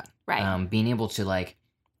because of that. Right. Being able to like,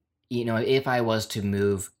 you know, if I was to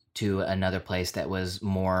move to another place that was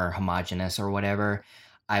more homogenous or whatever,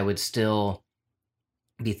 I would still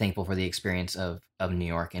be thankful for the experience of New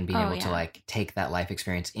York and being able to like take that life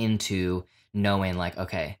experience into knowing like,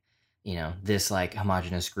 okay, you know, this like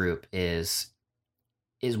homogenous group is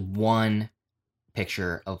one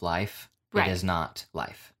picture of life. Right. It is not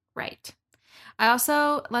life. Right. I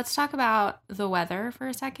also, let's talk about the weather for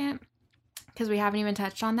a second, because we haven't even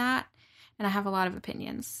touched on that, and I have a lot of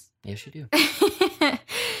opinions. Yes, you do.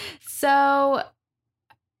 So,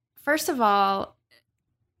 first of all,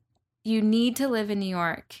 you need to live in New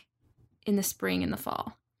York in the spring and the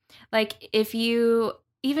fall. Like, even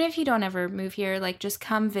if you don't ever move here, like, just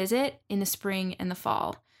come visit in the spring and the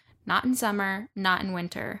fall. Not in summer, not in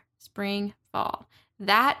winter. Spring, fall.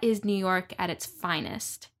 That is New York at its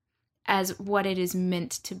finest, as what it is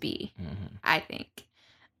meant to be, I think.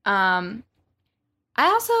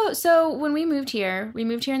 So when we moved here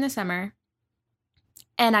in the summer,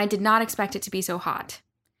 and I did not expect it to be so hot.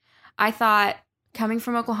 I thought, coming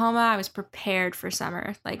from Oklahoma, I was prepared for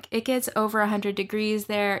summer. Like, it gets over 100 degrees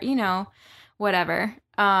there, you know, whatever.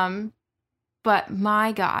 But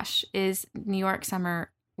my gosh, is New York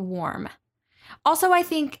summer warm. Also, I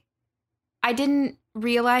think I didn't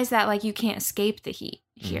realize that, like, you can't escape the heat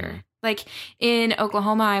here. Like, in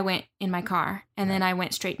Oklahoma, I went in my car, and then I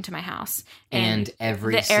went straight into my house. And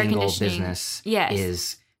every single business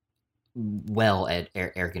is well at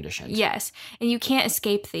air conditioned. Yes. And you can't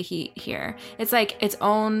escape the heat here. It's like its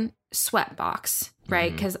own sweat box,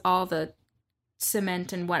 right? Because all the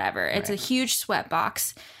cement and whatever. It's a huge sweat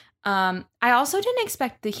box. I also didn't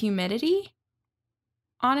expect the humidity.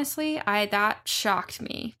 Honestly, that shocked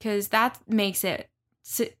me, because that makes it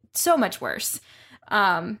so much worse.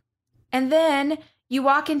 And then you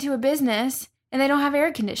walk into a business and they don't have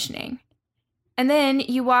air conditioning. And then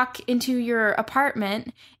you walk into your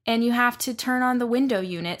apartment and you have to turn on the window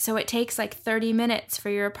unit. So it takes like 30 minutes for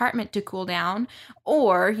your apartment to cool down,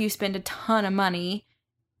 or you spend a ton of money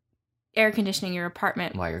air conditioning your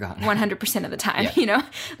apartment while you're gone 100% of the time, you know,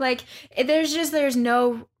 like there's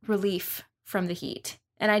no relief from the heat.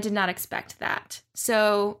 And I did not expect that.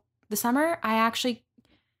 So the summer, I actually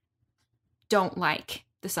don't like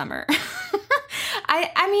the summer.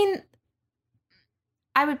 I mean,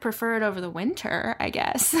 I would prefer it over the winter, I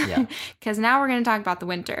guess. Yeah. Because now we're going to talk about the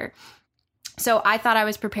winter. So I thought I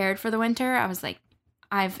was prepared for the winter. I was like,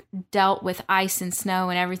 I've dealt with ice and snow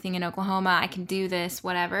and everything in Oklahoma. I can do this,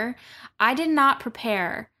 whatever. I did not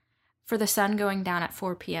prepare for the sun going down at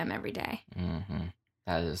 4 p.m. every day.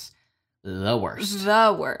 That is the worst.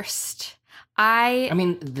 The worst. I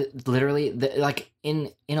mean, literally, like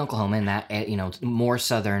in Oklahoma, in that, you know, more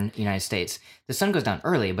southern United States, the sun goes down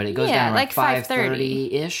early, but it goes down like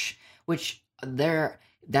 5:30-ish, which that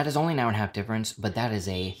is only an hour and a half difference, but that is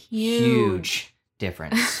a huge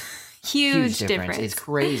difference. Huge difference. It's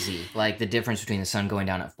crazy, like the difference between the sun going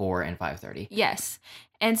down at 4 and 5:30. Yes.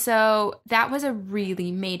 And so that was a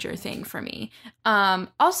really major thing for me.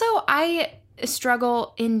 Also, I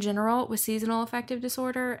struggle in general with seasonal affective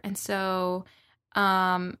disorder, and so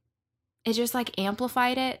it just like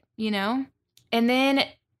amplified it, you know. And then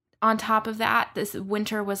on top of that, this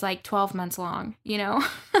winter was like 12 months long, you know.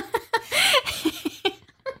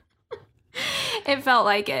 It felt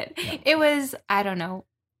like it. Yeah. It was, I don't know,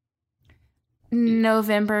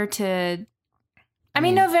 November to, I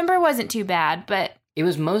mean, November wasn't too bad, but it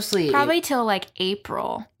was mostly probably till like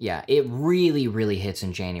April. Yeah, it really, really hits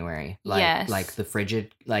in January. Like the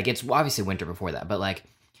frigid, like it's obviously winter before that, but like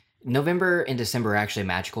November and December are actually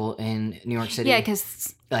magical in New York City. Yeah,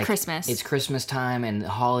 because like Christmas. It's Christmas time and the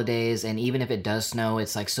holidays, and even if it does snow,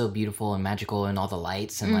 it's like so beautiful and magical and all the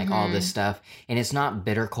lights and like all this stuff. And it's not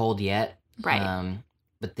bitter cold yet. Right.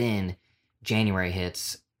 But then January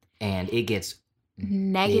hits and it gets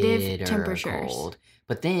negative temperatures. Cold.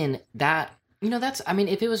 But then that, you know, that's, I mean,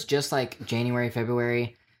 if it was just like January,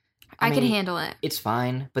 February, I could handle it. It's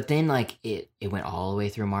fine. But then like it went all the way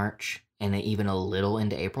through March and then even a little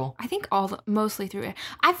into April. I think mostly through it.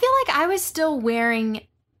 I feel like I was still wearing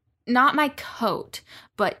not my coat,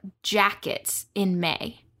 but jackets in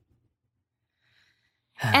May.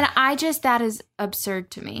 And that is absurd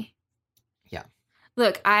to me. Yeah.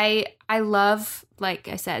 Look, I love, like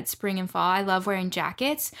I said, spring and fall. I love wearing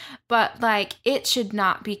jackets, but like it should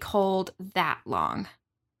not be cold that long.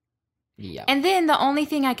 Yeah. And then the only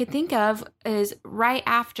thing I could think of is right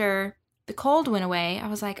after the cold went away, I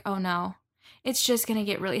was like, oh no, it's just going to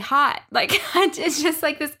get really hot. Like it's just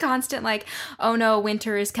like this constant like, oh no,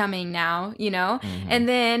 winter is coming now, you know? And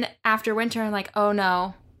then after winter, I'm like, oh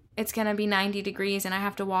no, it's going to be 90 degrees and I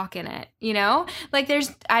have to walk in it, you know? Like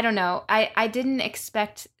I don't know. I didn't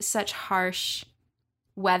expect such harsh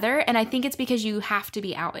weather. And I think it's because you have to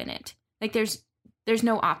be out in it. Like there's There's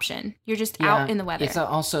no option. You're just out in the weather. It's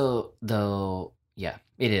also, though, yeah,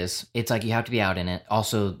 it is. It's like you have to be out in it.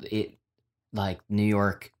 Also, like New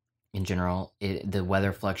York in general, the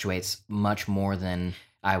weather fluctuates much more than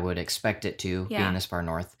I would expect it to, being this far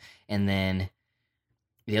north. And then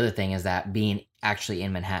the other thing is that being actually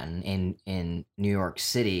in Manhattan, in New York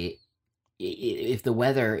City, if the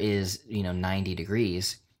weather is 90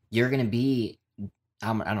 degrees, you're going to be, I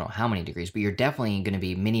don't know how many degrees, but you're definitely going to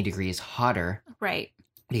be many degrees hotter, right?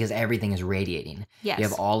 Because everything is radiating. Yes, you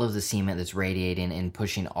have all of the cement that's radiating and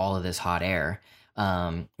pushing all of this hot air,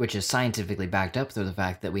 which is scientifically backed up through the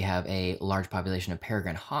fact that we have a large population of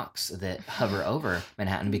peregrine hawks that hover over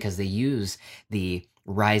Manhattan because they use the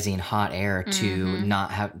rising hot air to not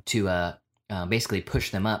have to basically push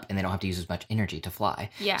them up, and they don't have to use as much energy to fly.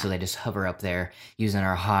 Yeah. So they just hover up there using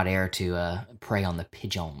our hot air to prey on the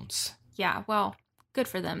pigeons. Yeah, well, good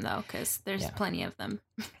for them, though, because there's plenty of them.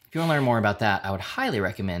 If you want to learn more about that, I would highly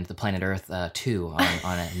recommend the Planet Earth 2 on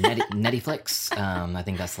a Netflix. I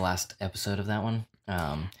think that's the last episode of that one.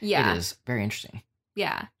 It is very interesting.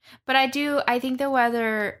 Yeah. But I think the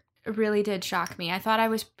weather really did shock me. I thought I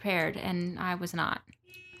was prepared, and I was not.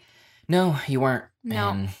 No, you weren't. No.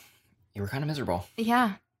 And you were kind of miserable.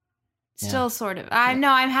 Yeah. Still sort of.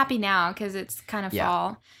 I'm happy now because it's kind of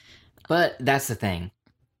fall. But that's the thing.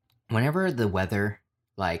 Whenever the weather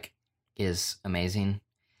is amazing,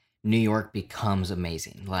 New York becomes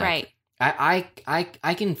amazing. Right. I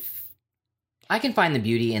can find the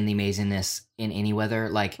beauty and the amazingness in any weather.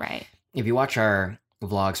 Right. If you watch our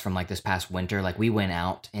vlogs from this past winter, we went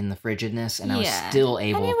out in the frigidness, and I was still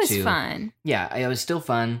able to. And it was fun. Yeah, it was still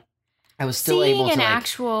fun. I was still able to an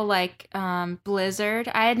actual blizzard.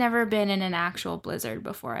 I had never been in an actual blizzard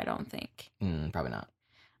before, I don't think. Probably not.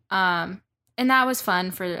 And that was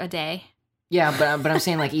fun for a day. Yeah, but I'm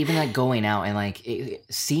saying even going out and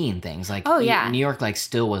seeing things New York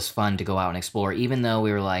still was fun to go out and explore, even though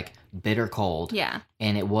we were bitter cold. Yeah.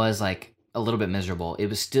 And it was a little bit miserable. It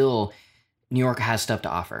was still, New York has stuff to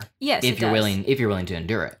offer. Yes, if you're willing to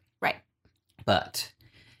endure it. Right. But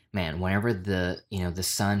man, whenever the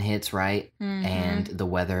sun hits right and the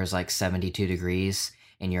weather is 72 degrees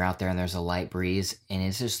and you're out there and there's a light breeze and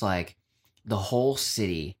it's just the whole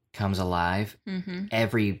city comes alive.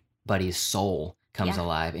 Everybody's soul comes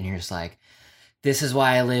alive, and you're just this is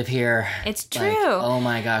why I live here. It's true. Oh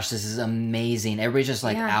my gosh, this is amazing. Everybody's just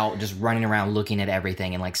out, just running around looking at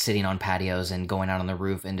everything and sitting on patios and going out on the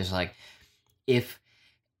roof and just if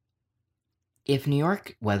New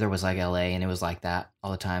York weather was like LA and it was like that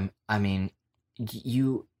all the time, I mean,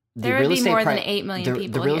 there would be more than 8 million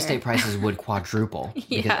people. The real estate prices would quadruple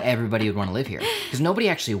because everybody would want to live here. Because nobody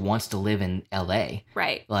actually wants to live in LA.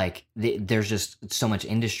 Right. There's just so much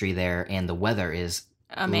industry there, and the weather is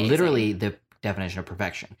amazing. Literally the definition of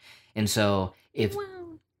perfection. And so if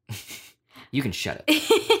you can shut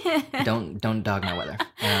it, don't dog my weather.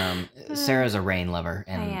 Sarah's a rain lover,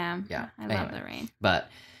 and I am. Yeah, I love the rain. But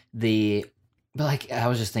I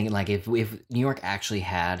was just thinking, if New York actually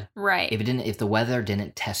had, if the weather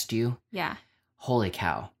didn't test you, holy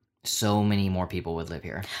cow, so many more people would live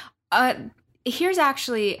here. Here's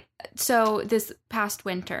actually, so this past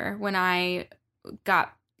winter when I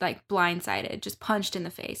got blindsided, just punched in the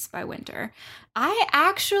face by winter,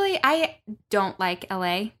 I don't like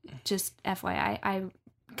LA. Just FYI, I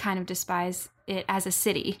kind of despise it as a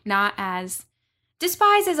city, not as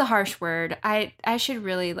despise is a harsh word. I should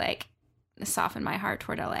really soften my heart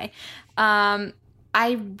toward LA.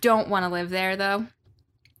 I don't want to live there though.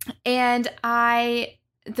 And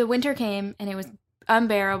the winter came and it was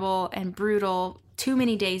unbearable and brutal, too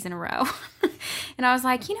many days in a row. And I was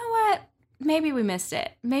like, you know what? Maybe we missed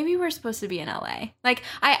it. Maybe we're supposed to be in LA. I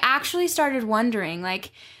actually started wondering,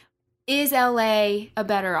 is LA a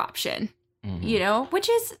better option? Which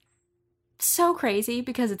is so crazy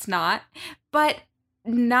because it's not. But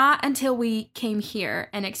not until we came here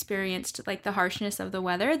and experienced the harshness of the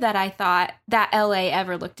weather that I thought that LA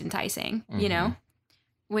ever looked enticing,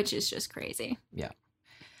 which is just crazy. Yeah.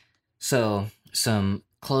 So some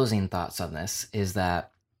closing thoughts on this is that,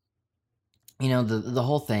 the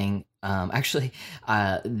whole thing, actually,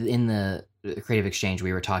 in the Creative Exchange,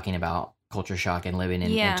 we were talking about culture shock and living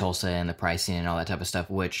in Tulsa and the pricing and all that type of stuff,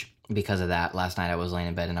 which because of that, last night I was laying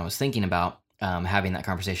in bed and I was thinking about having that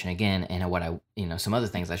conversation again, and what some other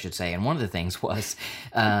things I should say. And one of the things was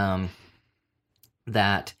that,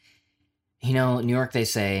 New York, they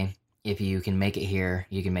say, if you can make it here,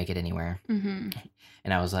 you can make it anywhere. And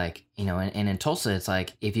I was like, and in Tulsa, it's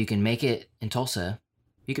if you can make it in Tulsa,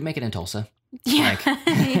 you can make it in Tulsa.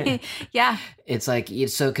 Yeah. Yeah. It's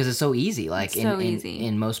because it's so easy. Easy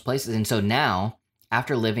in most places. And so now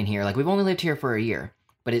after living here, like we've only lived here for a year,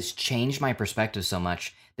 but it's changed my perspective so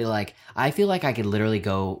much that like I feel like I could literally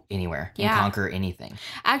go anywhere and conquer anything.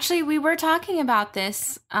 Actually, we were talking about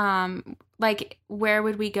this. Like, where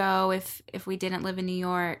would we go if we didn't live in New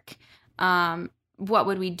York? What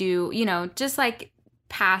would we do? You know, just like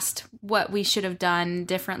past what we should have done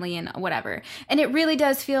differently and whatever. And it really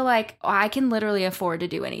does feel like I can literally afford to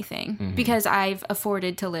do anything because I've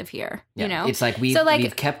afforded to live here. You know, it's like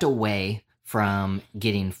we've kept away from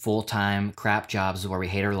getting full-time crap jobs where we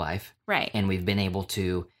hate our life. Right. And we've been able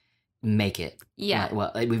to make it. Yeah.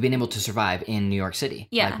 Well, we've been able to survive in New York City.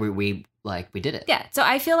 Yeah. Like we did it. Yeah. So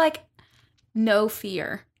I feel like no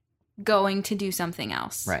fear going to do something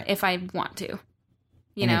else. Right. If I want to.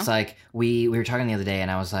 You and know? It's like we were talking the other day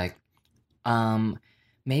and I was like,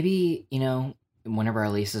 maybe, you know, whenever our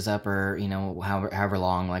lease is up or, you know, however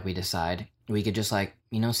long, like we decide, we could just like,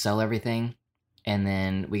 you know, sell everything and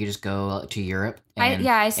then we could just go to Europe.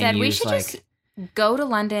 I said we should just go to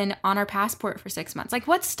London on our passport for 6 months. Like,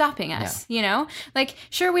 what's stopping us? Yeah. You know, like,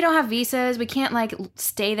 sure, we don't have visas. We can't like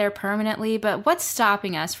stay there permanently, but what's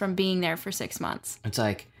stopping us from being there for 6 months? It's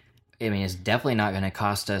like, I mean, it's definitely not going to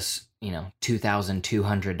cost us, you know,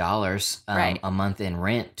 $2,200 a month in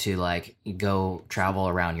rent to like go travel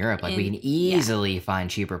around Europe. Like we can easily find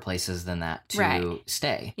cheaper places than that to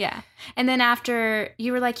stay. Yeah. And then after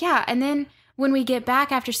you were like, yeah. And then when we get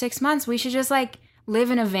back after 6 months, we should just like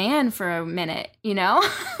live in a van for a minute, you know?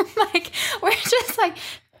 Like we're just like,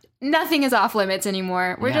 nothing is off limits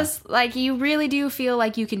anymore. We're just like, you really do feel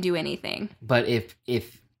like you can do anything. But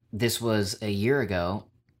if this was a year ago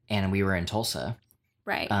and we were in Tulsa.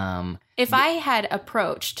 Right. If I had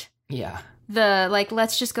approached the like,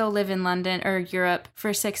 let's just go live in London or Europe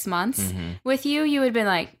for 6 months with you, you would have been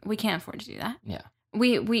like, we can't afford to do that. Yeah.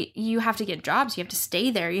 You have to get jobs. You have to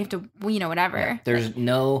stay there. You have to, you know, whatever. Yeah. There's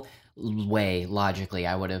no way logically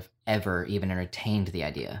I would have ever even entertained the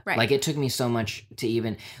idea. Right. Like it took me so much to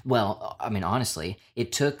even, well, I mean, honestly,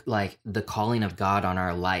 it took like the calling of God on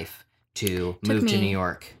our life to move to New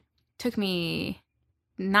York. Took me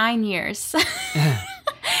 9 years.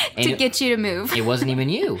 to get you to move. It wasn't even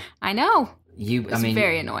you. I know. It was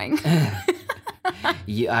very annoying.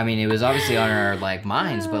 I mean, it was obviously on our like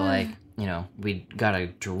minds, but like, you know, we got a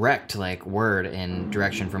direct like word and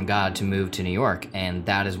direction from God to move to New York, and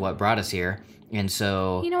that is what brought us here. And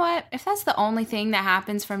so, you know what? If that's the only thing that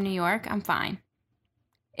happens from New York, I'm fine.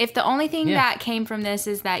 If the only thing that came from this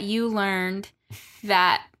is that you learned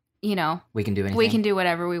that, you know, we can do anything. We can do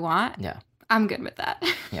whatever we want. Yeah. I'm good with that.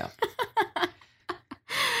 Yeah.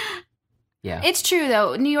 Yeah. It's true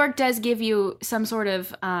though. New York does give you some sort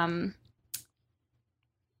of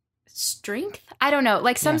strength. I don't know,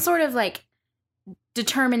 like some sort of like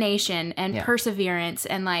determination and perseverance,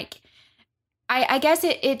 and like I guess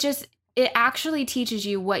it actually teaches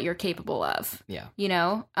you what you're capable of. Yeah. You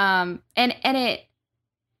know? And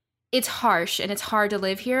it's harsh and it's hard to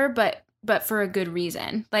live here, but for a good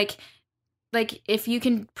reason. Like if you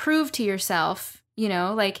can prove to yourself, you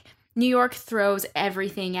know, like New York throws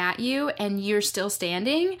everything at you and you're still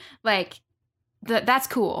standing, like that's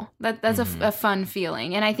cool. That's a fun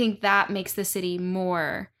feeling. And I think that makes the city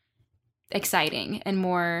more exciting and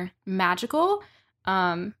more magical,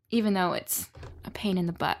 even though it's a pain in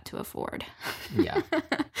the butt to afford. Yeah.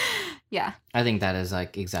 Yeah. I think that is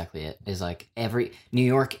like exactly it. Is like New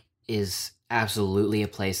York is absolutely a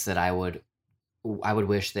place that I would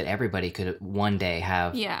wish that everybody could one day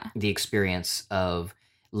have the experience of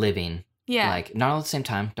living. Yeah. Like, not all at the same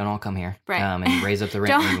time. Don't all come here. Right. And raise up the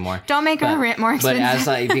rent even more. Don't make our rent more expensive.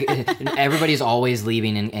 But as like, everybody's always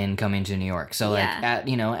leaving and coming to New York. So like,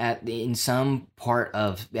 in some part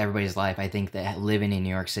of everybody's life, I think that living in New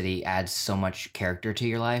York City adds so much character to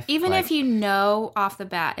your life. Even if you know off the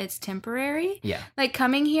bat it's temporary. Yeah. Like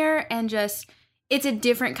coming here and just, it's a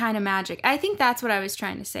different kind of magic. I think that's what I was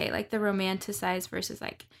trying to say. Like the romanticized versus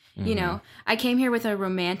like, you know, I came here with a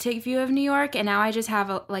romantic view of New York, and now I just have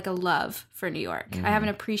a love for New York. I have an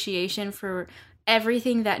appreciation for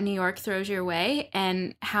everything that New York throws your way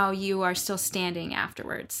and how you are still standing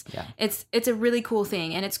afterwards. Yeah. It's a really cool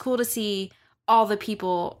thing, and it's cool to see all the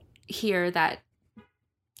people here that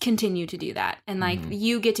continue to do that, and like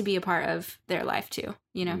you get to be a part of their life too,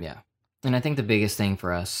 you know? Yeah. And I think the biggest thing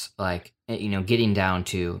for us, like, you know, getting down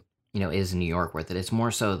to, you know, is New York worth it? It's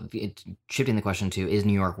more so shifting the question to, is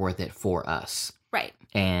New York worth it for us? Right.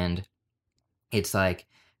 And it's like,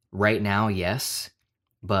 right now, yes,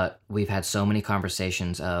 but we've had so many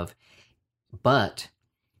conversations but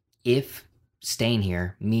if staying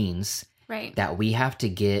here means that we have to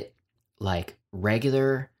get like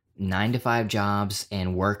regular 9-to-5 jobs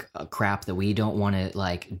and work crap that we don't want to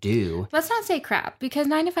like do. Let's not say crap, because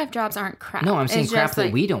 9-to-5 jobs aren't crap. No, I'm saying crap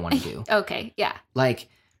that we don't want to do. Okay, yeah. Like,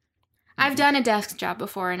 I've done a desk job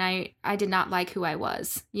before, and I did not like who I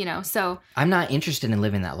was, so. I'm not interested in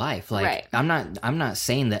living that life. Like, right. I'm not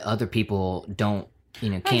saying that other people don't,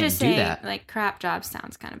 can't just do saying, that. Like, crap jobs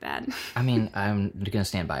sounds kind of bad. I mean, I'm going to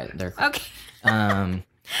stand by it. They're okay.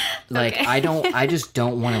 Like, okay. I just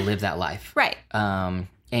don't want to live that life. Right.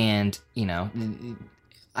 And,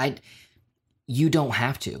 you don't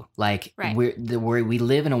have to. Like, right. we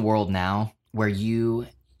live in a world now where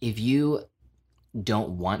if you don't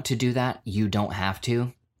want to do that, you don't have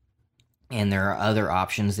to. And there are other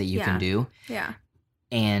options that you can do. Yeah.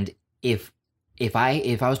 And if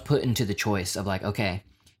I was put into the choice of like, okay,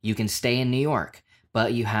 you can stay in New York,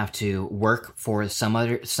 but you have to work for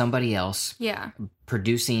somebody else. Yeah.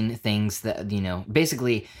 Producing things that,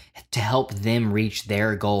 basically to help them reach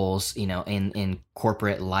their goals, in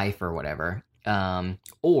corporate life or whatever.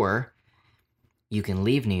 Or you can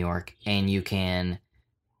leave New York and you can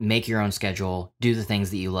make your own schedule, do the things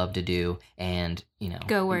that you love to do, and,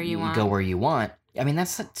 go where you want. Go where you want. I mean,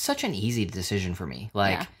 that's such an easy decision for me.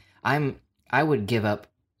 Like, yeah. I would give up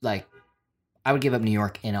New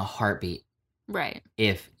York in a heartbeat. Right.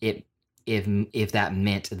 If that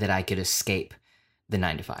meant that I could escape the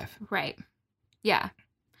 9-to-5. Right. Yeah.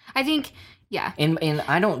 I think, yeah. And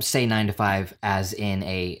I don't say 9-to-5 as in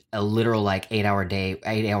a literal like 8 hours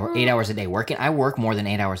a day working. I work more than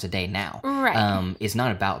 8 hours a day now. Right. It's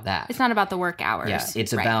not about that. It's not about the work hours. Yeah.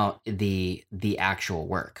 It's about the actual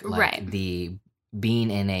work. Like right. the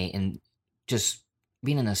being in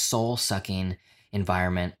a soul sucking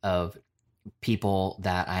environment of people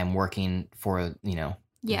that I'm working for,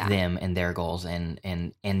 them and their goals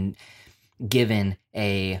and given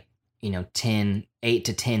a 8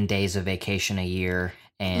 to 10 days of vacation a year.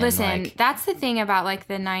 And listen, that's the thing about like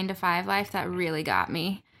the 9-to-5 life that really got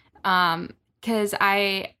me. 'Cause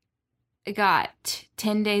I got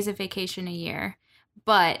 10 days of vacation a year,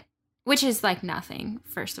 which is like nothing.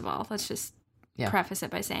 First of all, let's just preface it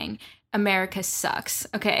by saying America sucks.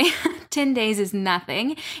 Okay. 10 days is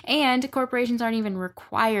nothing. And corporations aren't even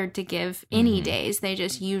required to give any days. They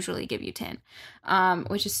just usually give you 10,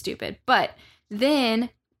 which is stupid. But then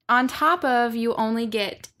on top of you only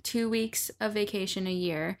get 2 weeks of vacation a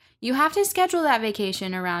year, you have to schedule that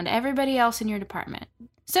vacation around everybody else in your department.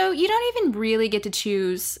 So you don't even really get to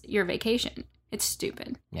choose your vacation. It's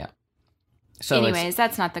stupid. Yeah. So anyways,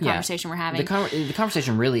 that's not the conversation we're having. The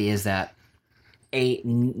conversation really is that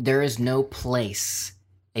there is no place,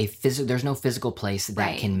 there's no physical place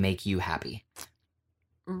that can make you happy.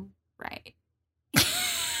 Right.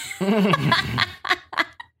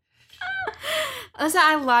 Listen,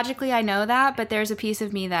 I know that, but there's a piece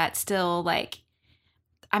of me that still, like,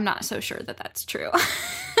 I'm not so sure that that's true.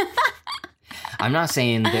 I'm not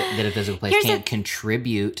saying that a physical place can't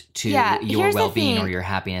contribute to your well-being or your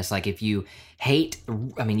happiness. Like, if you hate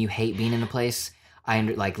being in a place,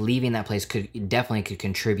 leaving that place could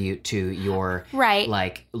contribute to your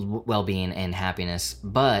like well-being and happiness.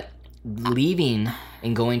 But leaving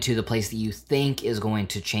and going to the place that you think is going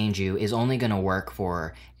to change you is only going to work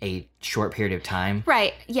for a short period of time.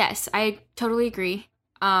 Right. Yes, I totally agree.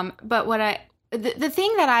 But the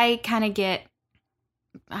thing that I kind of get,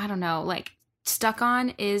 I don't know, like stuck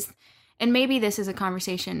on is, and maybe this is a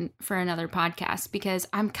conversation for another podcast, because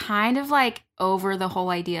I'm kind of like over the whole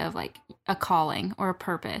idea of like a calling or a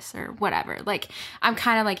purpose or whatever. Like, I'm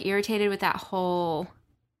kind of like irritated with that whole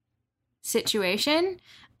situation.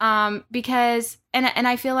 Because, and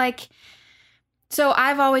I feel like, so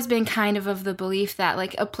I've always been kind of the belief that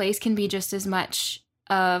like a place can be just as much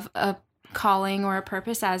of a calling or a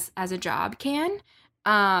purpose as a job can.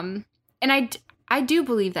 And I do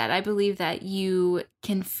believe that. I believe that you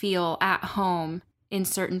can feel at home in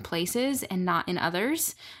certain places and not in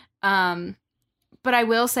others. But I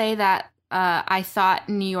will say that I thought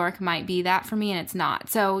New York might be that for me, and it's not.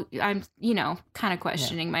 So I'm, kind of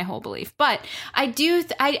questioning my whole belief. But I do,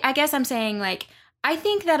 I guess I'm saying, like, I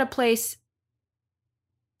think that a place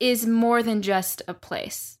is more than just a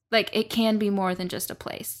place. Like, it can be more than just a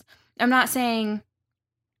place. I'm not saying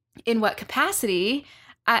in what capacity,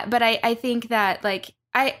 but I think that, like,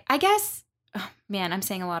 I guess, oh, man, I'm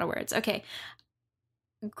saying a lot of words. Okay.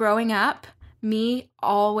 Growing up, me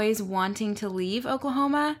always wanting to leave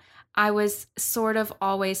Oklahoma, I was sort of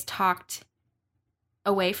always talked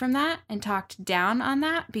away from that and talked down on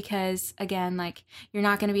that because, again, like, you're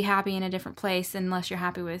not going to be happy in a different place unless you're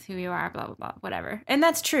happy with who you are, blah, blah, blah, whatever. And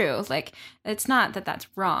that's true. Like, it's not that that's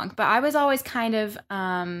wrong, but I was always kind of,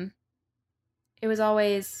 it was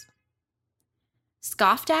always,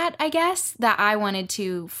 scoffed at, I guess, that I wanted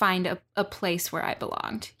to find a place where I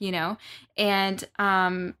belonged, you know? And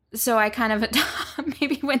so I kind of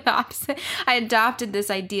maybe went the opposite. I adopted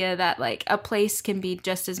this idea that like a place can be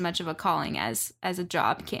just as much of a calling as a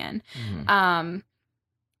job can.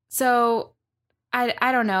 So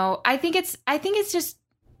I don't know. I think it's just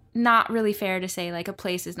not really fair to say like a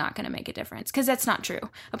place is not going to make a difference, because that's not true.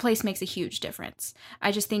 A place makes a huge difference.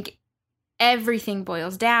 I just think everything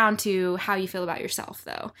boils down to how you feel about yourself,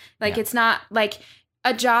 though. Like, it's not like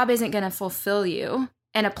a job isn't going to fulfill you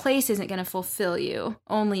and a place isn't going to fulfill you.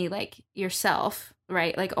 Only like yourself,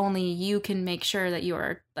 right? Like only you can make sure that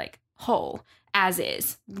you're like whole as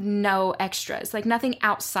is, no extras. Like nothing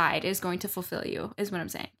outside is going to fulfill you is what I'm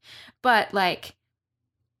saying. But like,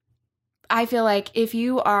 I feel like if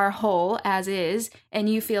you are whole as is and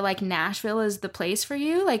you feel like Nashville is the place for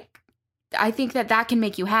you, like I think that can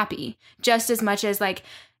make you happy just as much as like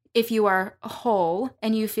if you are whole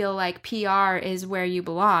and you feel like PR is where you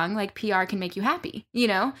belong, like PR can make you happy, you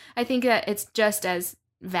know? I think that it's just as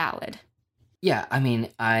valid. Yeah, I mean,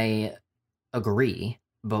 I agree,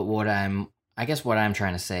 but what I'm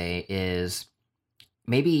trying to say is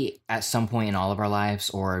maybe at some point in all of our lives,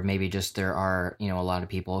 or maybe just there are, you know, a lot of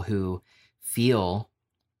people who feel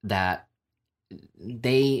that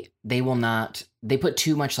they put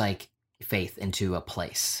too much like faith into a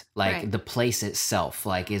place, like the place itself,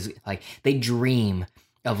 like is like they dream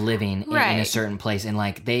of living in a certain place, and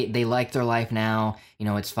like they like their life now, you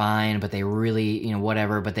know, it's fine, but they really, you know,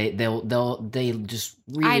 whatever, but they just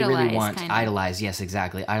really want idolize, yes,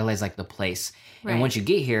 exactly, idolize like the place, and once you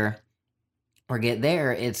get here or get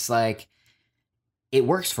there, it's like it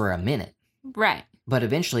works for a minute, right? But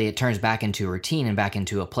eventually it turns back into a routine and back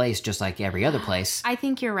into a place just like every other place. I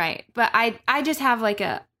think you're right, but I just have like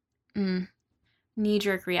a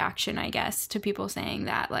knee-jerk reaction, I guess, to people saying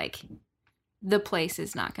that like the place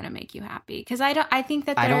is not going to make you happy, because I don't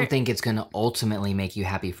think it's going to ultimately make you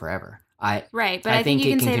happy forever. But I think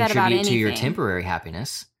you can say that about anything. To your temporary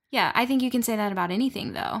happiness. Yeah, I think you can say that about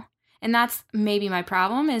anything, though, and that's maybe my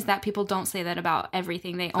problem, is that people don't say that about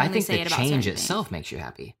everything. They only say it about certain things. I think the change itself makes you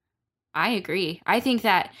happy. I agree. I think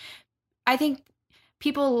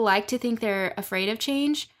people like to think they're afraid of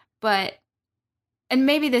change, but, and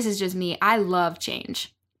maybe this is just me, I love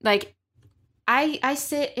change. Like, I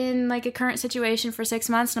sit in like a current situation for 6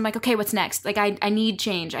 months and I'm like, okay, what's next? Like, I need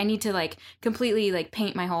change. I need to like completely like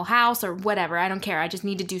paint my whole house or whatever. I don't care. I just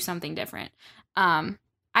need to do something different.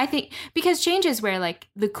 I think because change is where like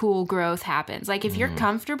the cool growth happens. Like if you're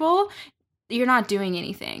comfortable, you're not doing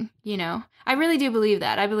anything, you know? I really do believe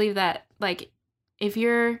that. I believe that like if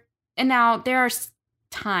you're, and now there are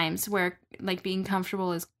times where like being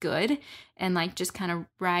comfortable is good and like just kind of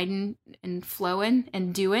riding and flowing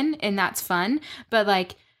and doing, and that's fun. But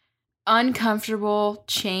like uncomfortable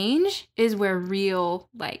change is where real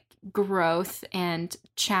like growth and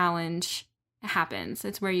challenge happens.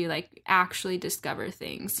 It's where you like actually discover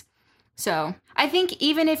things. So I think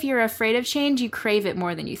even if you're afraid of change, you crave it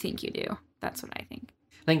more than you think you do. That's what I think.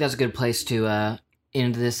 I think that's a good place to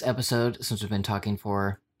end this episode, since we've been talking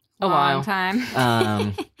for a long time.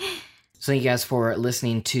 So thank you guys for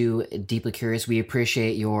listening to Deeply Curious. We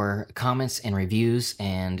appreciate your comments and reviews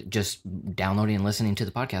and just downloading and listening to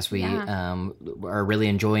the podcast. We are really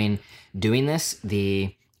enjoying doing this.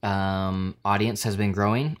 The audience has been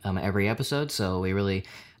growing every episode, so we really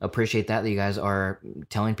appreciate that you guys are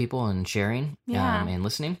telling people and sharing and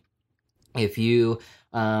listening. If you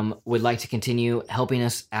would like to continue helping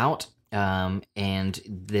us out, and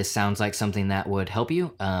this sounds like something that would help you,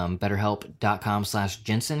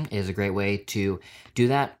 betterhelp.com/Jensen is a great way to do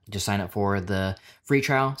that. Just sign up for the free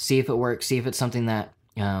trial, see if it works, see if it's something that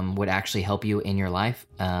would actually help you in your life.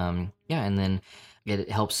 And then it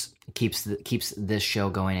helps, keeps this show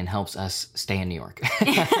going and helps us stay in New York.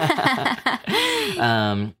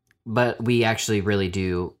 But we actually really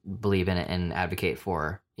do believe in it and advocate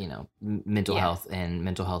for, you know, mental health and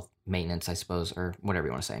mental health maintenance, I suppose, or whatever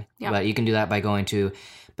you want to say. Yep. But you can do that by going to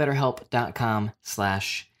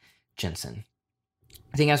betterhelp.com/Jensen.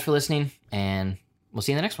 Thank you guys for listening, and we'll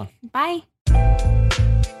see you in the next one. Bye.